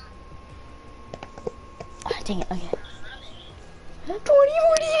 Ah, dang it, okay. 20,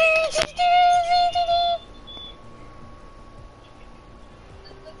 40, 60.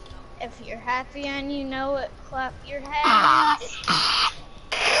 If you're happy and you know it, clap your hands.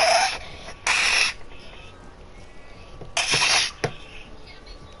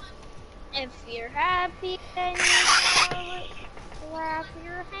 If you're happy and you know it, clap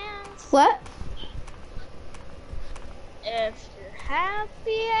your hands. What? If you're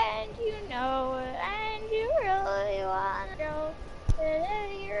happy and you know it, and you really want to know that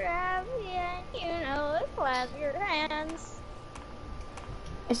if you're happy and you know it, clap your hands.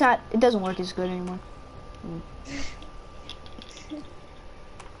 It's not, it doesn't work as good anymore.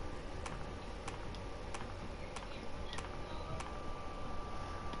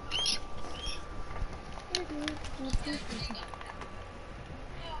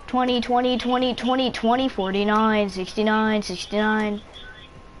 Twenty, 20, 20, 20, 20, 49, 69, 69.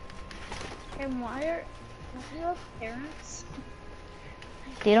 And why are you have parents?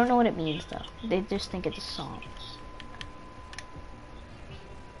 They don't know what it means though. They just think it's a song.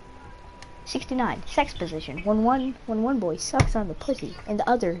 69, sex position. When one boy sucks on the pussy and the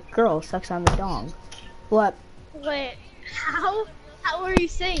other girl sucks on the dong. What? Wait, how are you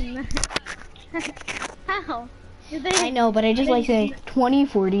saying that? How? Did they? I know, but I just like saying 20,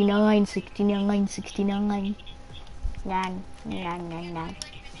 49, 69, 69. Nine, nine, nine, nine.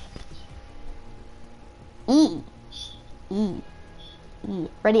 E.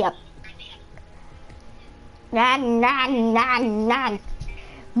 Ready up. Nine, nine, nine, nine.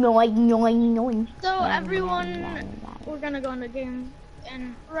 Noin. So everyone, we're gonna go in the game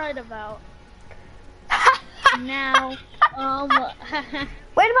and right about now.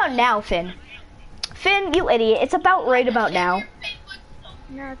 Right about now, Finn. Finn, you idiot. It's about right about now.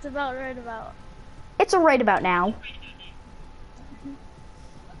 No, it's about right about. It's a right about now. What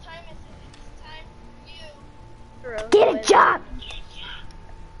time is it? It's time for you. Get a job!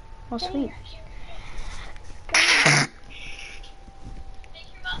 Oh, sweet.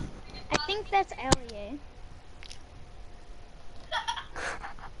 I think that's Elliot.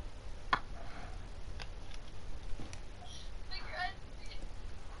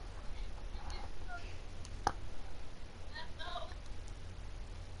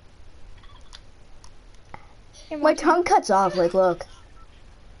 My tongue cuts off, like, look.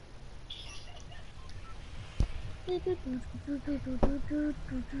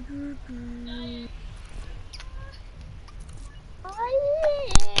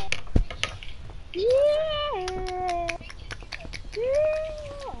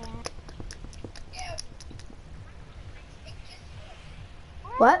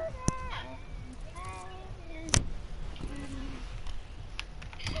 What?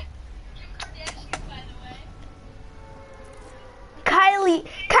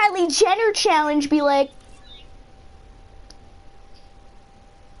 Kylie Jenner challenge be like,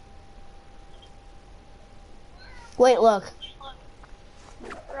 wait, look.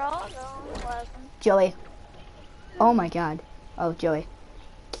 Joey. Oh my god. Oh, Joey.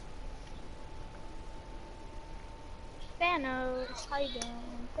 Thanos, how you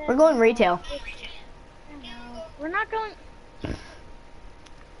doing? We're going retail. Thanos. We're not going.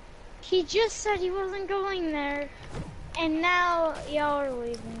 He just said he wasn't going there, and now y'all are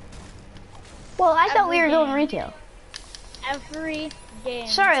leaving. Well, I thought we were Every going game. retail. Every game.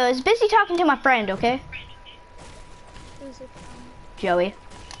 Sorry, I was busy talking to my friend, okay? Who's it from? Joey.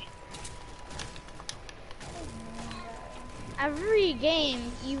 Every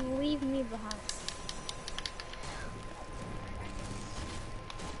game, you leave me behind.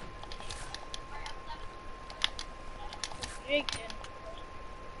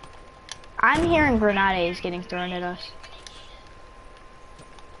 I'm hearing grenades getting thrown at us.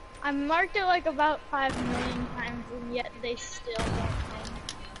 I marked it like about 5 million times, and yet they still don't know.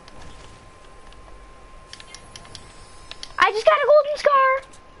 I just got a golden scar!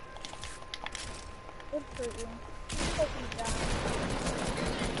 Good for you. Hope you die.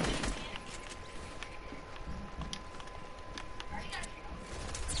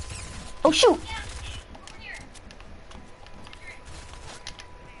 Oh shoot!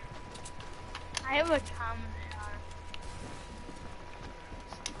 I have a common AR.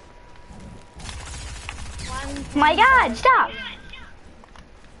 My God, stop!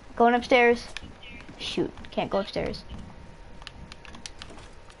 Going upstairs. Shoot, can't go upstairs.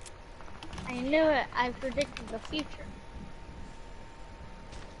 I knew it. I predicted the future.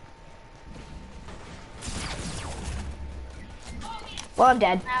 Well, I'm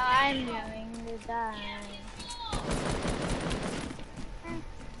dead. Now I'm going to die.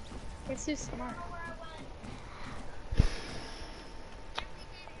 Guess who's smart?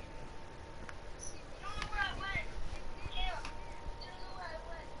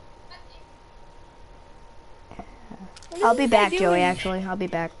 I'll be back, Joey, actually. I'll be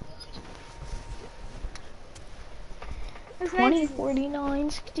back. 20, 49,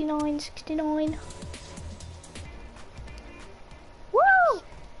 69, 69. Woo!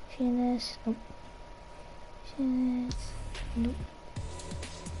 See this? Nope. See this? Nope.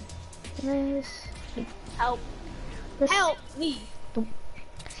 This? Nope. Help! This? Help me! Nope.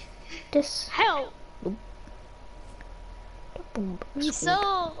 This? Help! Nope. Boom. He's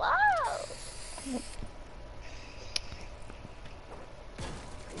so low!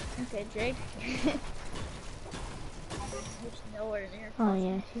 Okay, Drake. There's nowhere near. Oh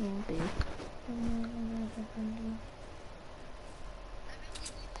yeah, she won't be.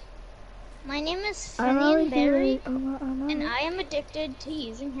 My name is I'm Finian already Berry, here. and I am addicted to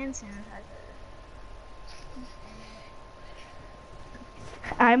using hand sanitizer.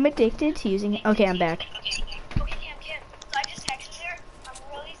 I'm addicted to using it. Okay, I'm back. Okay, Kim. So I just texted her. I'm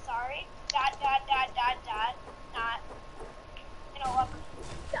really sorry. Not. You know what?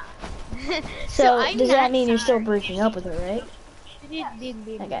 So, I'm does that not mean you're still sorry. breaking up with her, right? Okay.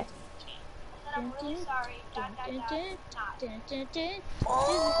 Okay. I'm really sorry. Not. You won't.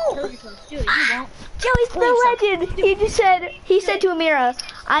 Joey's the legend. He said to Amira,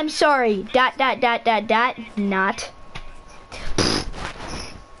 "I'm sorry. ... Not."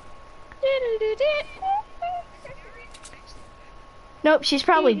 Nope, she's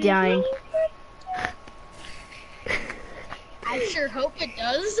probably dying. I sure hope it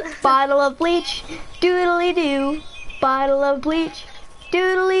does. Bottle of bleach, doodly doo. Bottle of bleach,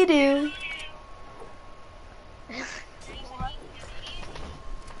 doodly doo.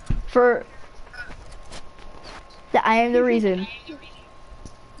 For I am the reason.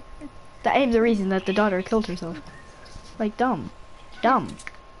 I am the reason that the daughter killed herself. Like dumb. I'm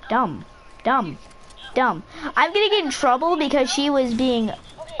gonna get in trouble because she was being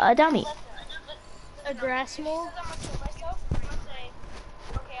a dummy. A grass mole.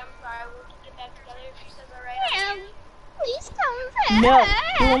 Ma'am, please come back. No,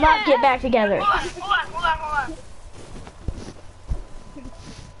 we will not get back together. Hold on.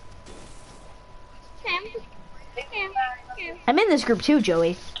 Ma'am. I'm in this group too,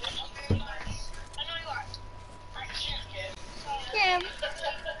 Joey. Ma'am,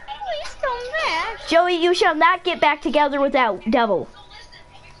 please come back. Joey, you shall not get back together with that devil.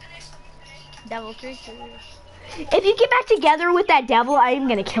 Devil creature. If you get back together with that devil, I am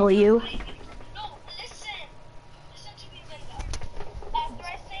gonna kill you. No, listen to me, Linda. After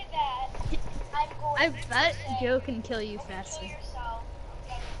I say that, I'm going I to bet say, Joe can kill you faster. yourself.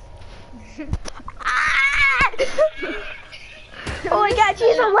 Ah! Oh my God,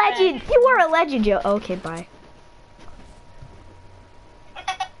 she's a legend. You are a legend, Joe. Okay, bye.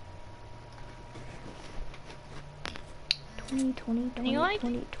 Can you, like,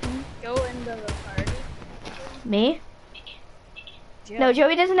 20. go into the party? Me? Joe. No,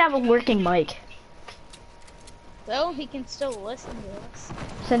 Joey doesn't have a working mic. So he can still listen to us.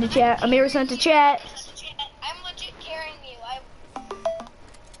 Send a chat. Amira sent a chat. I'm legit carrying you.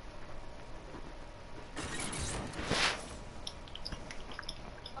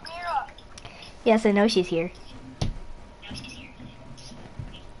 Amira. Yes, I know she's here.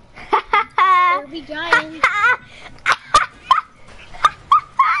 Kirby Giant.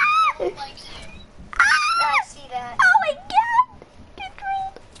 Likes you. I see that. Oh my God! Get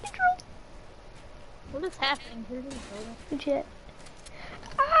trolled. What is happening? Who is it? Good chat.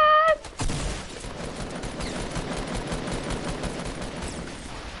 Ah!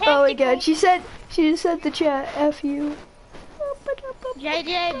 Oh my God, she just said the chat. F you.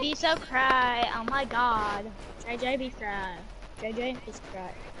 JJ, be so cry. Oh my God. JJ, be cry. JJ, just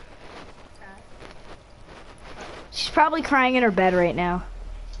cry. She's probably crying in her bed right now.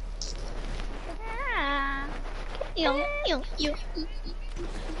 Ah. Can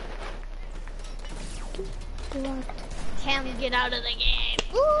we get out of the game?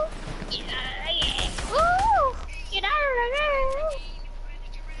 Woo! Get out of the game. Woo! Get out of the game.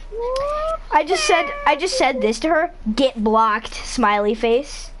 Woo! I just said this to her. Get blocked, smiley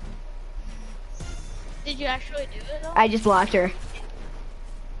face. Did you actually do it though? I just blocked her.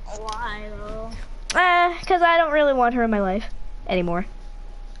 Why though? Because I don't really want her in my life anymore.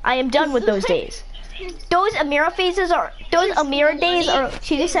 I am done with those days. Those Amira phases are, those Amira days are,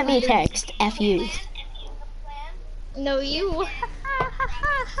 she just sent me a text, F you. No, you.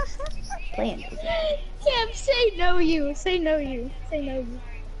 Playing. Cam, say no you. Say no you. Say no you.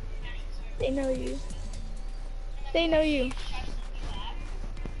 Say no you. Say no you.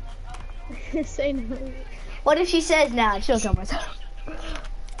 Say no you. What if she says nah, she'll kill myself.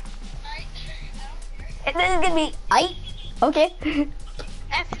 And then it's gonna be, okay.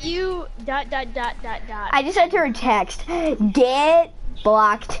 F-U ... I just sent her a text. Get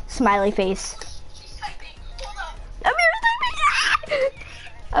blocked, smiley face. Amira's typing.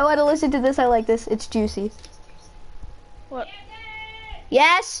 I want to listen to this, I like this, it's juicy. What?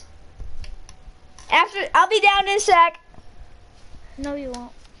 Yes? After, I'll be down in a sec. No, you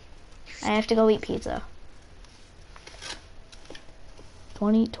won't. I have to go eat pizza.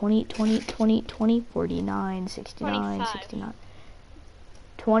 20, 20, 20, 20, 20, 49, 69, 25. 69.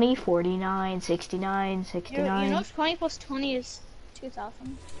 20, 49, 69, 69. You know 20 plus 20 is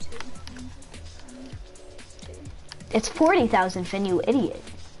 2,000. It's 40,000, Finn, you idiot.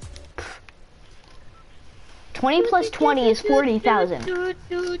 20 plus 20 is 40,000.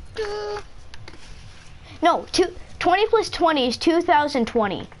 No, 20 plus 20 is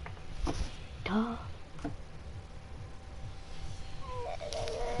 2,020. Duh.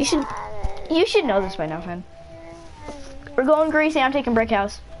 You should know this by now, Finn. We're going greasy, I'm taking Brick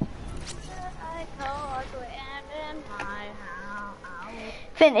House.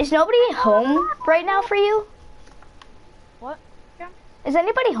 Finn, is nobody home right now for you? What? Yeah. Is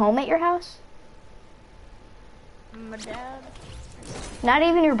anybody home at your house? My dad. Not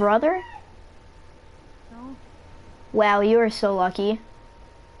even your brother? No. Wow, you are so lucky.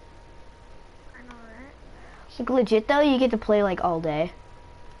 I know, right? Like, legit though, you get to play like all day.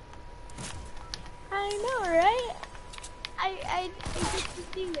 I know, right? I get to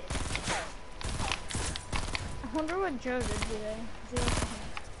do it. I wonder what Joe did today.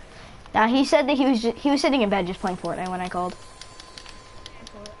 Now he said that he was sitting in bed just playing Fortnite when I called.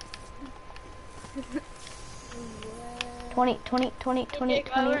 20, 20, 20, 20, Jake,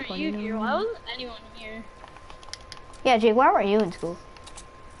 why 20, weren't you here? Why wasn't anyone here? Yeah, Jake, why weren't you in school?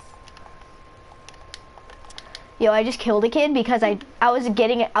 Yo, I just killed a kid because I was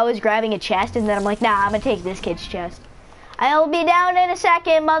grabbing a chest and then I'm like, nah, I'm gonna take this kid's chest. I'll be down in a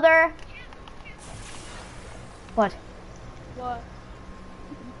second, mother. What? What?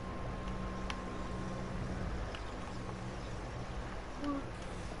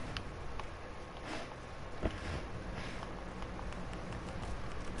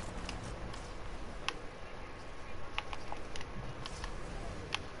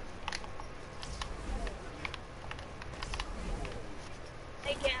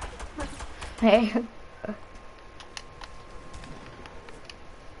 Hey. How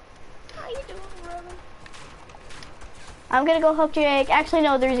you doing, brother? I'm gonna go help Jake. Actually,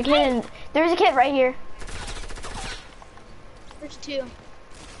 no, there's a kid right here. There's two.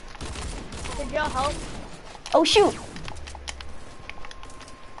 Did y'all help? Oh shoot!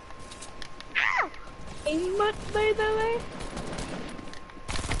 Aim much, by the way.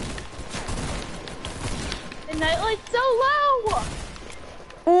 The nightlight's so low.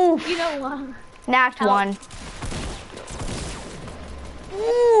 Oof. You know what? Knocked Help. one.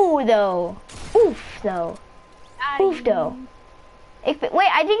 Ooh, though. Oof, though. Oof, though. Wait,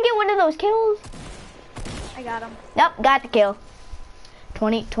 I didn't get one of those kills. I got him. Nope, got the kill.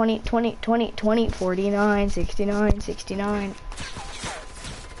 20, 20, 20, 20, 20, 49, 69, 69.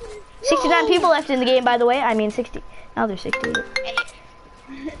 69 people left in the game, by the way. I mean 60. Now there's 60.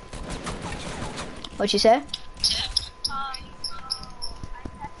 What'd you say?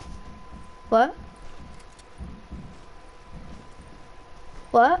 What?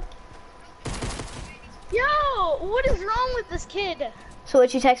 What? Yo, what is wrong with this kid? So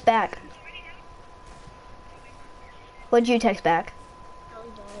what'd you text back? What'd you text back? Oh, he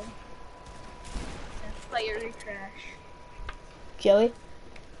died. That's fiery trash. Joey?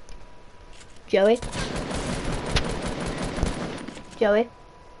 Joey? Joey?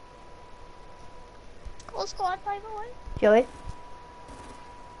 Cool squad, by the way. Joey?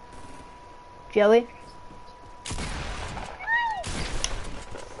 Joey?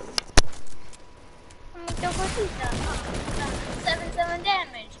 The horses 7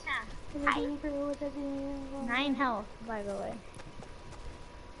 damage. Huh? 9 health, by the way.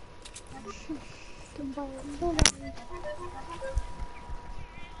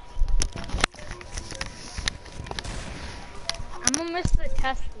 I'm gonna miss the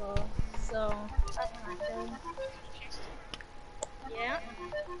test though, so that's not good. Yeah.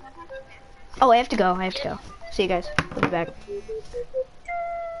 Oh, I have to go. I have to go. See you guys. I'll be back.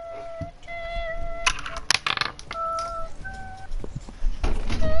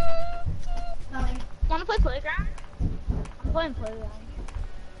 Wanna play Playground? I'm playing Playground.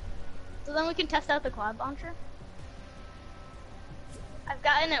 So then we can test out the quad launcher. I've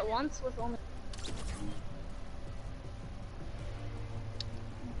gotten it once with only.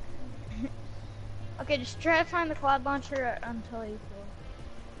 Okay, just try to find the quad launcher until you feel.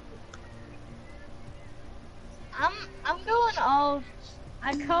 I'm going all.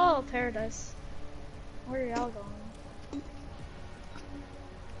 I call Paradise. Where are y'all going?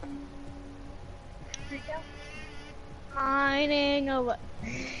 Mining away.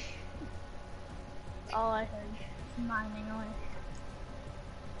 All I heard. Mining away.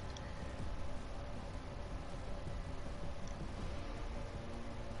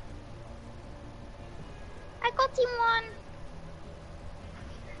 I got team one.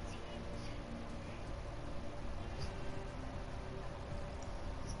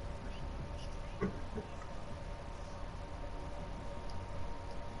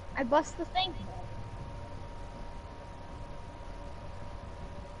 I bust the thing.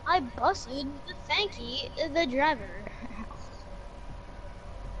 I busted the thanky, the driver.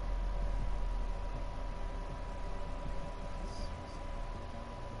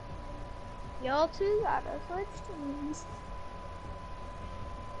 Y'all two gotta switch teams.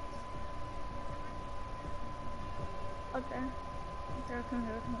 Okay.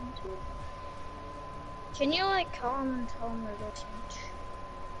 Can you like call them and tell them to go change?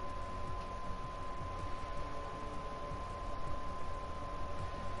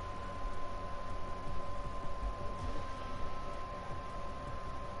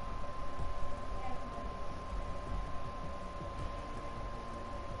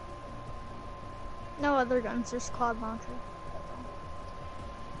 No other guns, just quad launcher.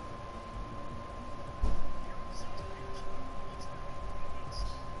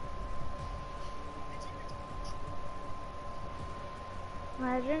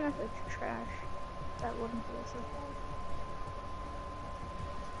 Imagine if it's trash. That wouldn't feel so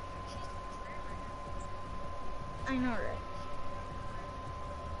bad. I know, right?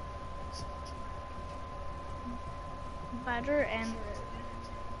 Badger and red.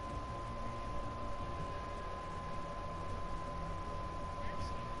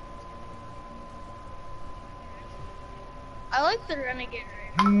 I like the Renegade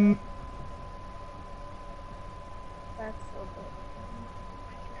Raider. That's so good.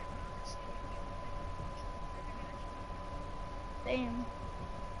 Damn.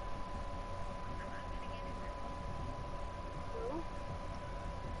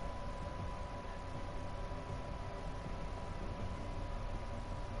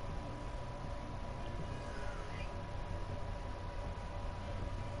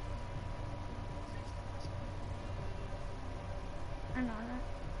 I know that.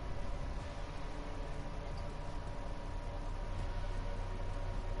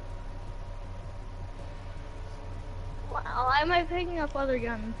 Wow, why am I picking up other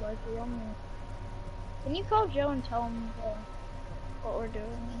guns like the only? Can you call Joe and tell him what we're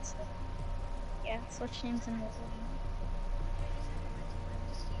doing and stuff? Yeah, switch names and everything.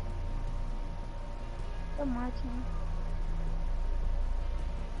 Go my team.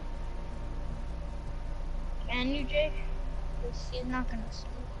 Can you, Jake? Because he's not gonna sleep.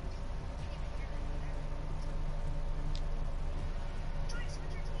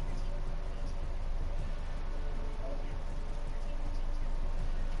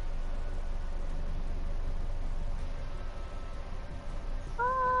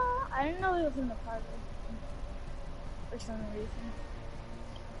 I didn't know he was in the party for some reason.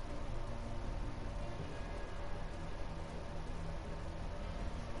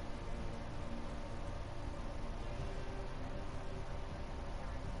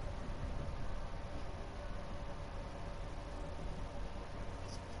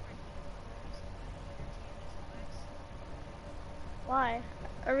 Why?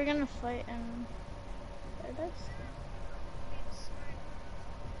 Are we gonna fight in Paradise?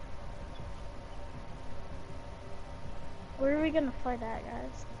 Where are we gonna fight at,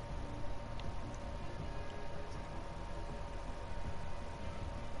 guys?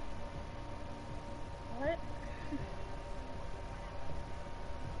 What?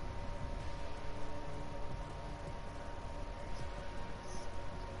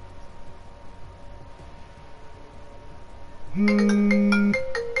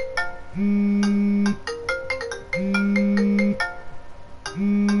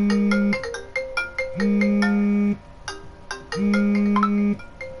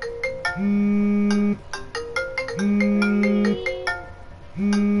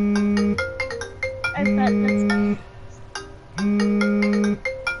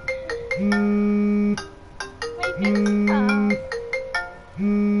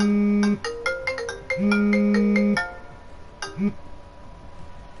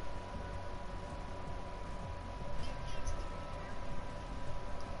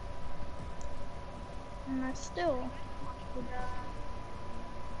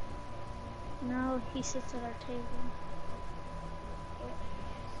 No, he sits at our table.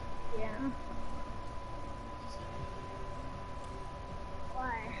 Yeah.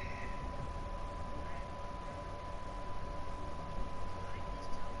 Why?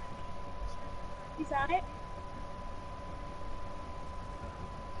 He's on it?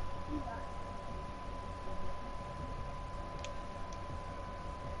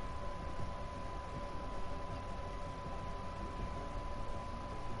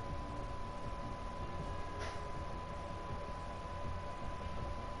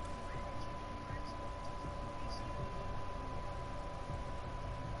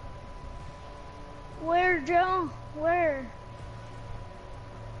 Where, Joe? Where?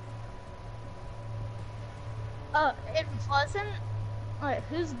 In Pleasant? Wait,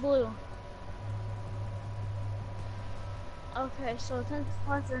 who's blue? Okay, so it's in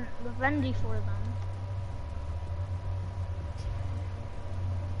Pleasant, the Vendy for them.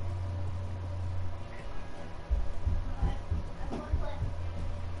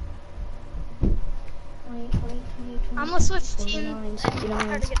 I'm gonna switch teams.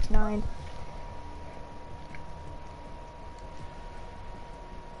 69, 69.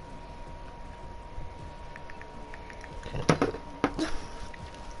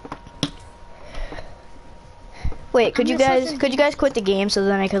 Wait, could you guys quit the game so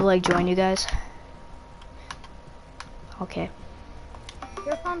then I could like join you guys? Okay.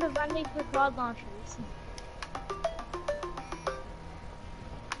 You're found a vending for quad launchers.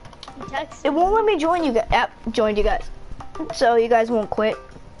 He texted It won't let me join you guys. Yep, joined you guys. So you guys won't quit.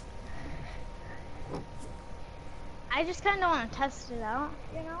 I just kind of want to test it out,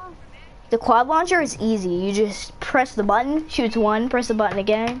 you know? The quad launcher is easy. You just press the button, shoots one, press the button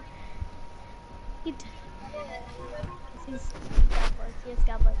again. He has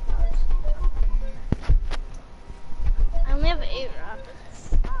godlike powers. I only have 8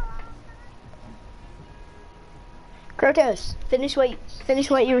 rockets. Krotos, finish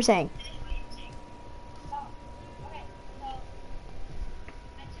what you were saying.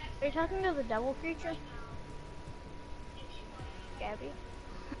 Are you talking to the devil creature? Gabby?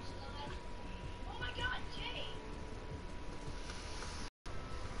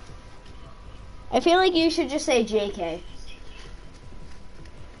 I feel like you should just say JK.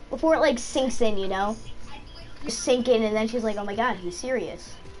 Before it like sinks in, you know? Just sink in and then she's like, oh my god, he's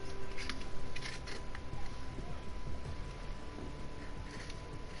serious.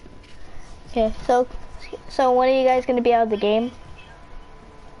 Okay, so when are you guys gonna be out of the game?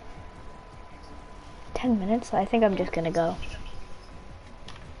 10 minutes? I think I'm just gonna go.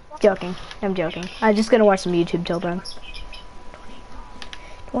 Joking. I'm joking. I'm just gonna watch some YouTube till then.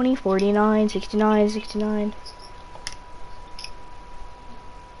 20, 49, 69, 69.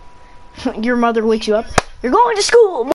 Your mother wakes you up. You're going to school!